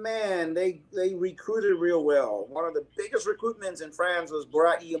 And man, they recruited real well. One of the biggest recruitments in France was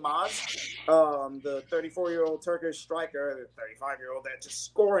Burak Yilmaz, the 34-year-old Turkish striker, the 35-year-old that's just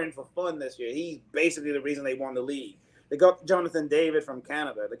scoring for fun this year. He's basically the reason they won the league. They got Jonathan David from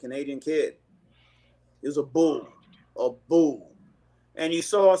Canada, the Canadian kid. He was a bull. And you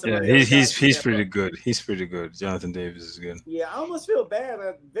saw some. Yeah, he's pretty good. He's pretty good. Jonathan Davis is good. Yeah, I almost feel bad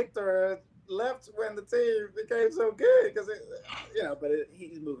that Victor left when the team became so good because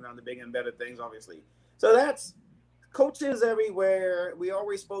he's moving on to bigger and better things, obviously. So that's coaches everywhere. We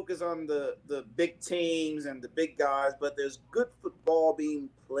always focus on the big teams and the big guys, but there's good football being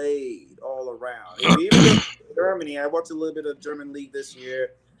played all around. Even in Germany, I watched a little bit of German league this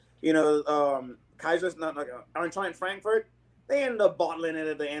year. Kaiser's Eintracht Frankfurt. They ended up bottling it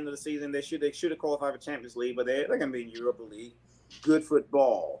at the end of the season. They should have qualified for Champions League, but they're going to be in Europa League. Good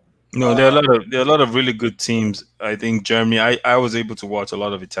football. No, there are a lot of really good teams. I think Germany. I was able to watch a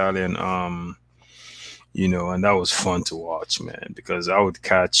lot of Italian, and that was fun to watch, man. Because I would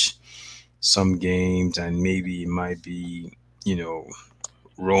catch some games, and maybe it might be,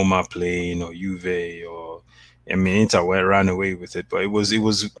 Roma playing or Juve or. I mean, Inter ran away with it, but it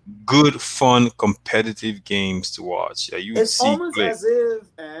was good, fun, competitive games to watch. It's almost as if,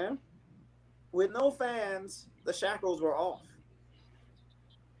 with no fans, the shackles were off.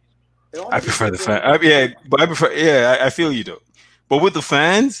 I prefer the fans. I feel you though. But with the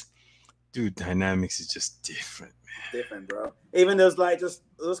fans, dude, dynamics is just different, man. Different, bro. Even those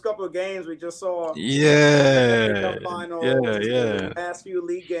couple of games we just saw. Yeah. Final, yeah. Last few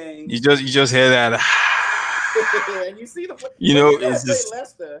league games. You just hear that. And you see it's just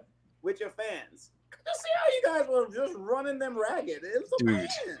Leicester with your fans. You see how you guys were just running them ragged. It was the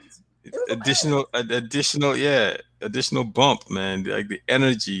fans. Additional bump, man. Like the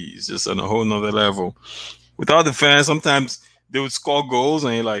energy is just on a whole nother level. Without the fans, sometimes they would score goals,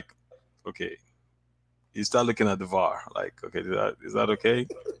 and you're like, okay. You start looking at the VAR, like, okay, is that okay?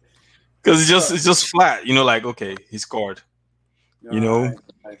 Because it's just flat, like, okay, he scored. Right.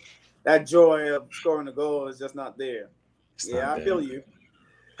 That joy of scoring a goal is just not there. I feel you.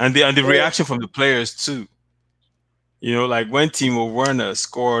 And the reaction from the players too. Like when Timo Werner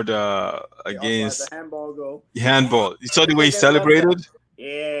scored against the handball goal. Handball. You saw the way he celebrated?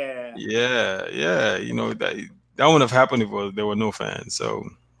 Yeah. Yeah. That wouldn't have happened if there were no fans. So,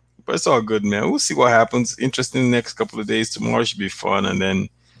 but it's all good, man. We'll see what happens. Interesting next couple of days. Tomorrow should be fun. And then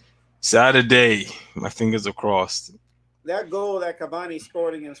Saturday, my fingers are crossed. That goal that Cavani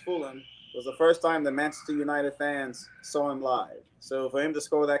scored against Fulham was the first time the Manchester United fans saw him live. So for him to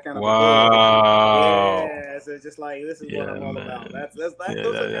score that kind of goal, so it's just like, this is what I'm all about. Those are kind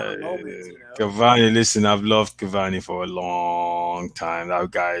of moments, Cavani, listen, I've loved Cavani for a long time. That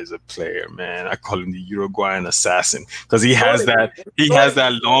guy is a player, man. I call him the Uruguayan assassin because he has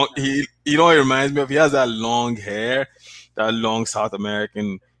that long. He reminds me of. He has that long hair, that long South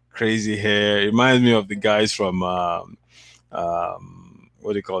American crazy hair. It reminds me of the guys from.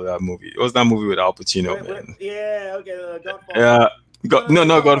 What do you call that movie? What was that movie with Al Pacino, man? Yeah, okay, Godfather.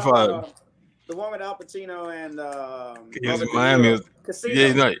 Godfather. The one with Al Pacino and he was in Miami.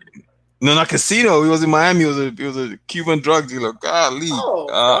 Casino. No, not Casino. He was in Miami. He was a Cuban drug dealer. Golly.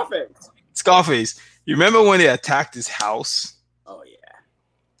 Scarface. You remember when they attacked his house? Oh yeah.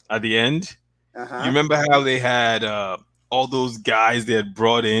 At the end, you remember how they had all those guys they had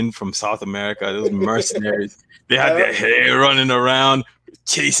brought in from South America, those mercenaries. They had their hair running around,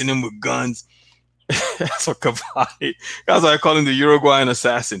 chasing them with guns. That's what Cavani. That's why I call him the Uruguayan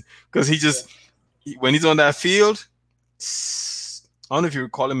assassin. Because when he's on that field, I don't know if you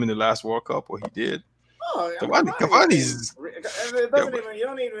recall him in the last World Cup, or he did. Oh, Cavani's. You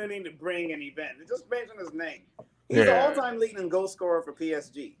don't even need to bring an event. Just mention his name. He's the all-time leading goal scorer for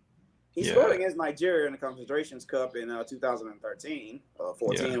PSG. He scored against Nigeria in the Confederations Cup in 2013 or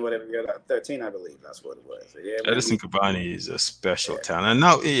 14, whatever year, 13, I believe. That's what it was. So, Edinson Cavani is a special talent. And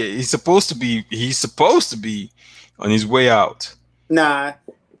now he's supposed to be on his way out. Nah,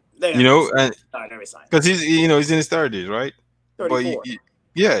 because he's in his 30s, right? 34.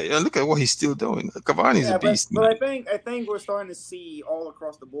 But look at what he's still doing. Cavani's a beast. But I think we're starting to see all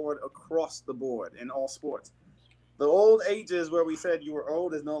across the board in all sports. The old ages where we said you were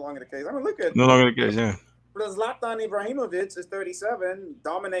old is no longer the case. I mean, no longer the case. Yeah. Zlatan Ibrahimovic is 37,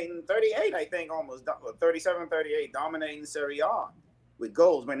 dominating 38, I think, almost 37, 38, dominating Serie A with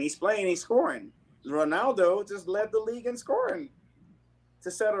goals. When he's playing, he's scoring. Ronaldo just led the league in scoring to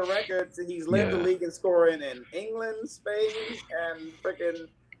set a record. He's led the league in scoring in England, Spain, and freaking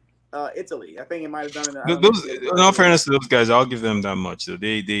Italy. I think he might have done it. Those, in all fairness to those guys, I'll give them that much. So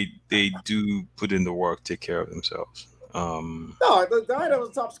they do put in the work, take care of themselves. No, the guy that was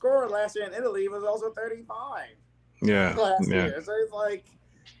top scorer last year in Italy was also 35. Yeah, last year. So it's like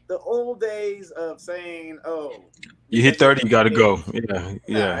the old days of saying, "Oh, you hit 30, you got to go."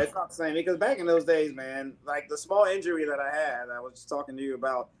 Yeah. It's not the same because back in those days, man, like the small injury that I had, I was just talking to you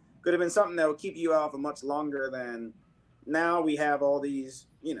about, could have been something that would keep you out for much longer than now. We have all these,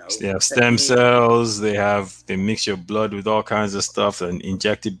 they have stem cells. They mix your blood with all kinds of stuff and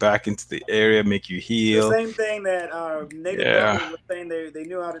inject it back into the area, make you heal. The same thing that native doctors were saying they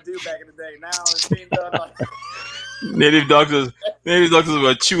knew how to do back in the day. Now it's being done on native doctors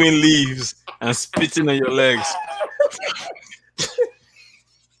were chewing leaves and spitting on your legs.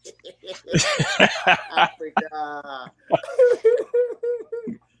 Africa.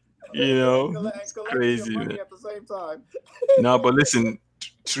 It's crazy, man. At the same time. No, but listen,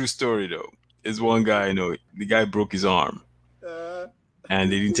 true story though. There's one guy I know. The guy broke his arm,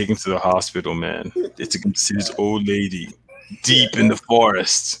 and they didn't take him to the hospital. Man, they took him to see this old lady deep in the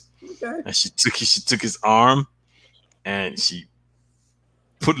forest, and she took his arm, and she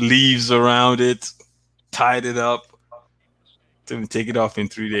put leaves around it, tied it up, to take it off in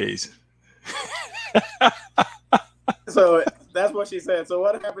 3 days. So that's what she said. So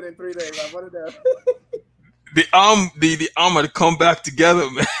what happened in 3 days? Like, what did that? The arm had to come back together,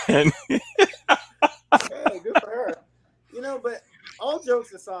 man. Hey, good for her. But all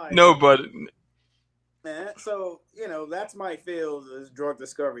jokes aside. No, but so that's my field is drug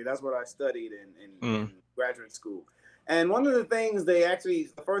discovery. That's what I studied in graduate school. And one of the things the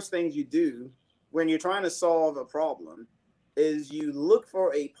first things you do when you're trying to solve a problem is you look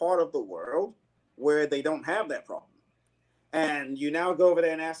for a part of the world where they don't have that problem. And you now go over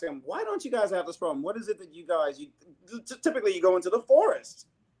there and ask them, why don't you guys have this problem? What is it that you typically you go into the forest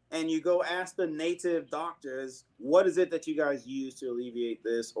and you go ask the native doctors, what is it that you guys use to alleviate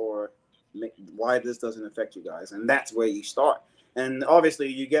this or why this doesn't affect you guys? And that's where you start. And obviously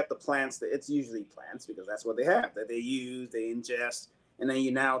you get the plants it's usually plants because that's what they have that they use, they ingest. And then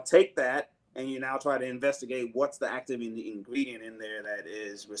you now take that and you now try to investigate what's the active ingredient in there that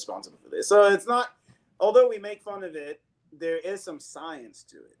is responsible for this. So it's not, although we make fun of it, there is some science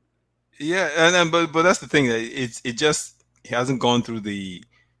to it. Yeah, but that's the thing that it hasn't gone through the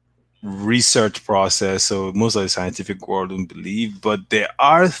research process, so most of the scientific world don't believe. But there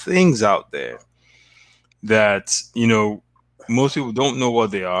are things out there that most people don't know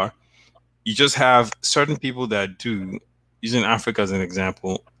what they are. You just have certain people that do. Using Africa as an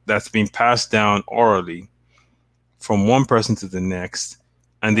example, that's been passed down orally from one person to the next,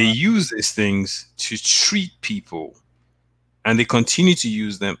 and they use these things to treat people. And they continue to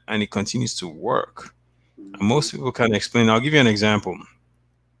use them, and it continues to work. And most people can't explain. I'll give you an example.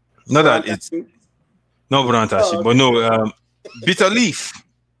 Not that it's not Burantashi, but no, bitter leaf.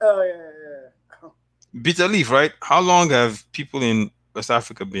 Oh yeah. Bitter leaf, right? How long have people in West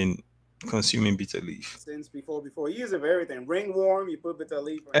Africa been consuming bitter leaf? Since before. You use it for everything. Ringworm, you put bitter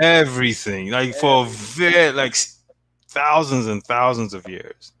leaf. Everything, for thousands and thousands of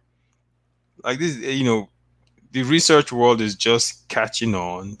years. Like this, the research world is just catching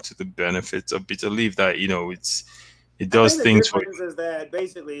on to the benefits of bitter leaf. That it does things for. The difference is that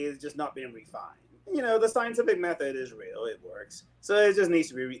basically it's just not being refined. The scientific method is real; it works. So it just needs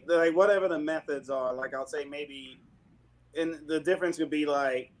to be like whatever the methods are. Like I'll say maybe, and the difference would be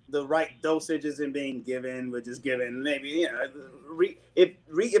like the right dosage isn't being given, which is given. Maybe if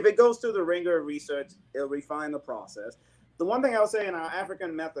it goes through the ringer of research, it'll refine the process. The one thing I would say in our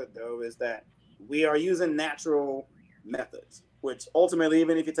African method though is that we are using natural methods, which ultimately,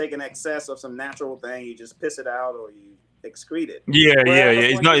 even if you take an excess of some natural thing, you just piss it out or you excrete it. Yeah.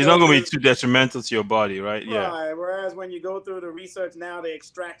 It's not going to be too detrimental to your body, right? Yeah. Right. Whereas when you go through the research now, they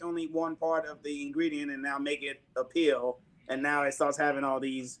extract only one part of the ingredient and now make it appeal, and now it starts having all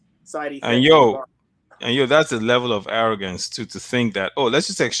these side effects. And that's the level of arrogance to think that let's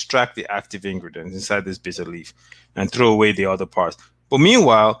just extract the active ingredients inside this bitter leaf and throw away the other parts. But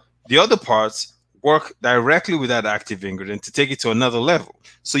meanwhile, the other parts work directly with that active ingredient to take it to another level.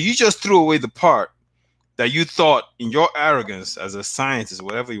 So you just threw away the part that you thought in your arrogance as a scientist,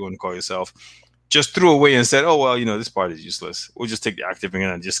 whatever you want to call yourself, just threw away and said, this part is useless. We'll just take the active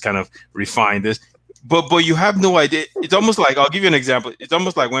ingredient and just kind of refine this. But you have no idea. It's almost like, I'll give you an example. It's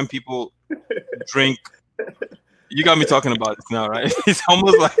almost like when people drink You got me talking about this now, right? It's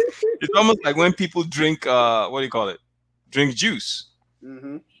almost like when people drink what do you call it? Drink juice.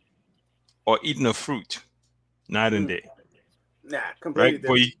 Mm-hmm. Or eating a fruit night and day. Nah, completely right?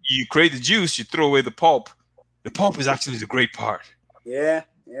 But you create the juice, you throw away the pulp. The pulp is actually the great part. Yeah.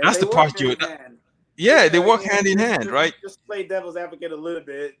 That's the part you. Yeah, they work hand in hand, right? Just play devil's advocate a little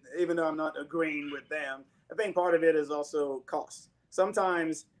bit, even though I'm not agreeing with them. I think part of it is also cost.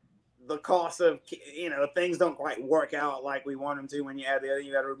 Sometimes the cost of things don't quite work out like we want them to when you add the other.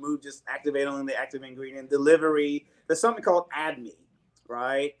 You got to remove, just activate only the active ingredient. Delivery. There's something called ADME,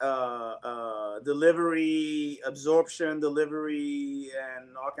 right? Delivery, absorption, delivery,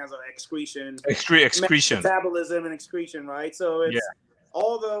 and all kinds of excretion. Excretion. Metabolism and excretion, right? So it's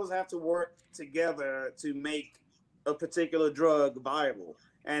all those have to work together to make a particular drug viable.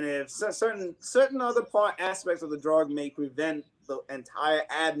 And if certain other aspects of the drug may prevent the entire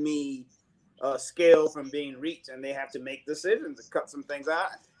ADME scale from being reached, and they have to make decisions to cut some things out.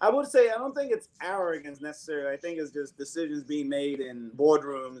 I would say I don't think it's arrogance necessarily. I think it's just decisions being made in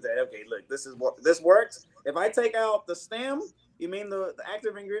boardrooms that, okay, look, this works. If I take out the stem, you mean the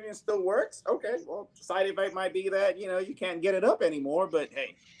active ingredient still works? Okay, well, side effect might be that you can't get it up anymore. But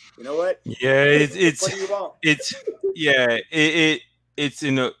hey, you know what? Yeah, it's what do you want? It's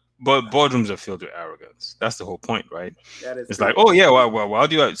in a. But boardrooms are filled with arrogance. That's the whole point, right? It's true. like, oh yeah, well, why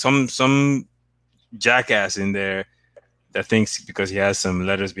do you have some jackass in there that thinks because he has some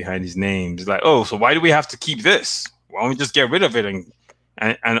letters behind his name, it's like, oh, so why do we have to keep this? Why don't we just get rid of it?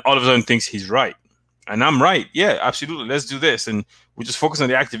 And all of a sudden thinks he's right. And I'm right. Yeah, absolutely. Let's do this. And we just focus on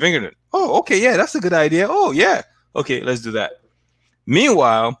the active ingredient. Oh, okay. Yeah, that's a good idea. Oh, yeah. Okay, let's do that.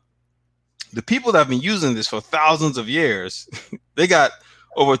 Meanwhile, the people that have been using this for thousands of years, they got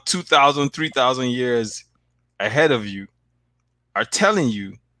over 2,000, 3,000 years ahead of you, are telling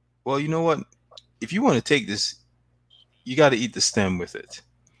you, well, you know what? If you want to take this, you got to eat the stem with it.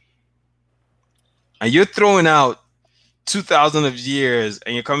 And you're throwing out 2,000 of years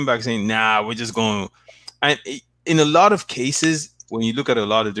and you're coming back saying, nah, we're just going. And in a lot of cases, when you look at a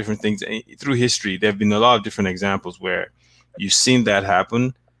lot of different things through history, there have been a lot of different examples where you've seen that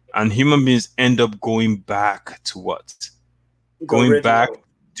happen. And human beings end up going back to what? Going back to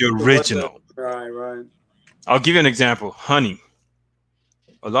the original. Right. I'll give you an example. Honey.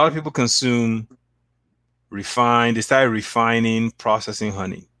 A lot of people consume they started refining, processing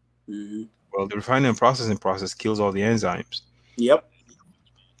honey. Mm-hmm. Well, the refining and processing process kills all the enzymes. Yep.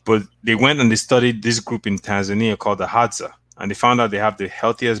 But they went and they studied this group in Tanzania called the Hadza, and they found out they have the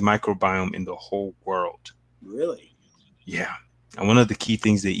healthiest microbiome in the whole world. Really? Yeah. And one of the key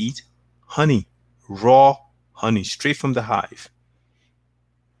things they eat, honey, raw honey, straight from the hive.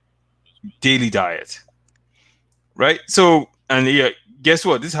 Daily diet. Right? So, and yeah, guess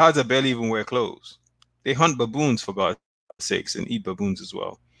what? These Hadza barely even wear clothes. They hunt baboons, for God's sakes, and eat baboons as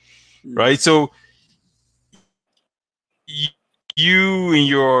well. Right? So you in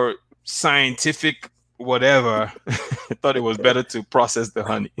your scientific whatever thought it was better to process the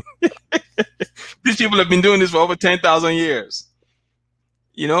honey. These people have been doing this for over 10,000 years.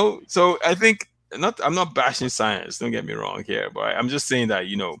 So I think I'm not bashing science, don't get me wrong here, but I'm just saying that,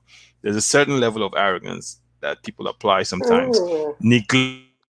 there's a certain level of arrogance that people apply sometimes,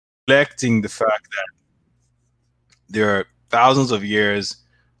 neglecting the fact that there are thousands of years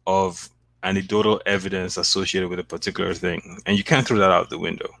of anecdotal evidence associated with a particular thing, and you can't throw that out the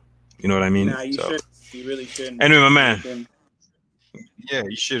window. You know what I mean? Nah, you shouldn't. You really shouldn't. Anyway, my man. Yeah,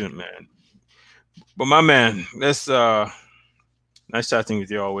 you shouldn't, man. But my man, let's nice chatting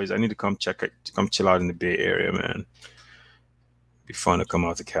with you always. I need to come chill out in the Bay Area, man. Be fun to come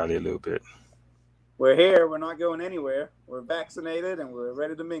out to Cali a little bit. We're here. We're not going anywhere. We're vaccinated and we're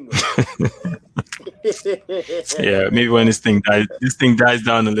ready to mingle. Yeah, maybe when this thing dies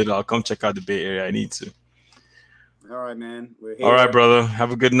down a little, I'll come check out the Bay Area. I need to. All right, man. We're here. All right, brother.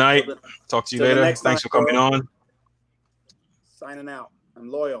 Have a good night. Talk to you later. Thanks for coming on. Signing out. I'm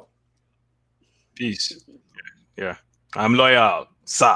loyal. Peace. Yeah. I'm loyal. Sa.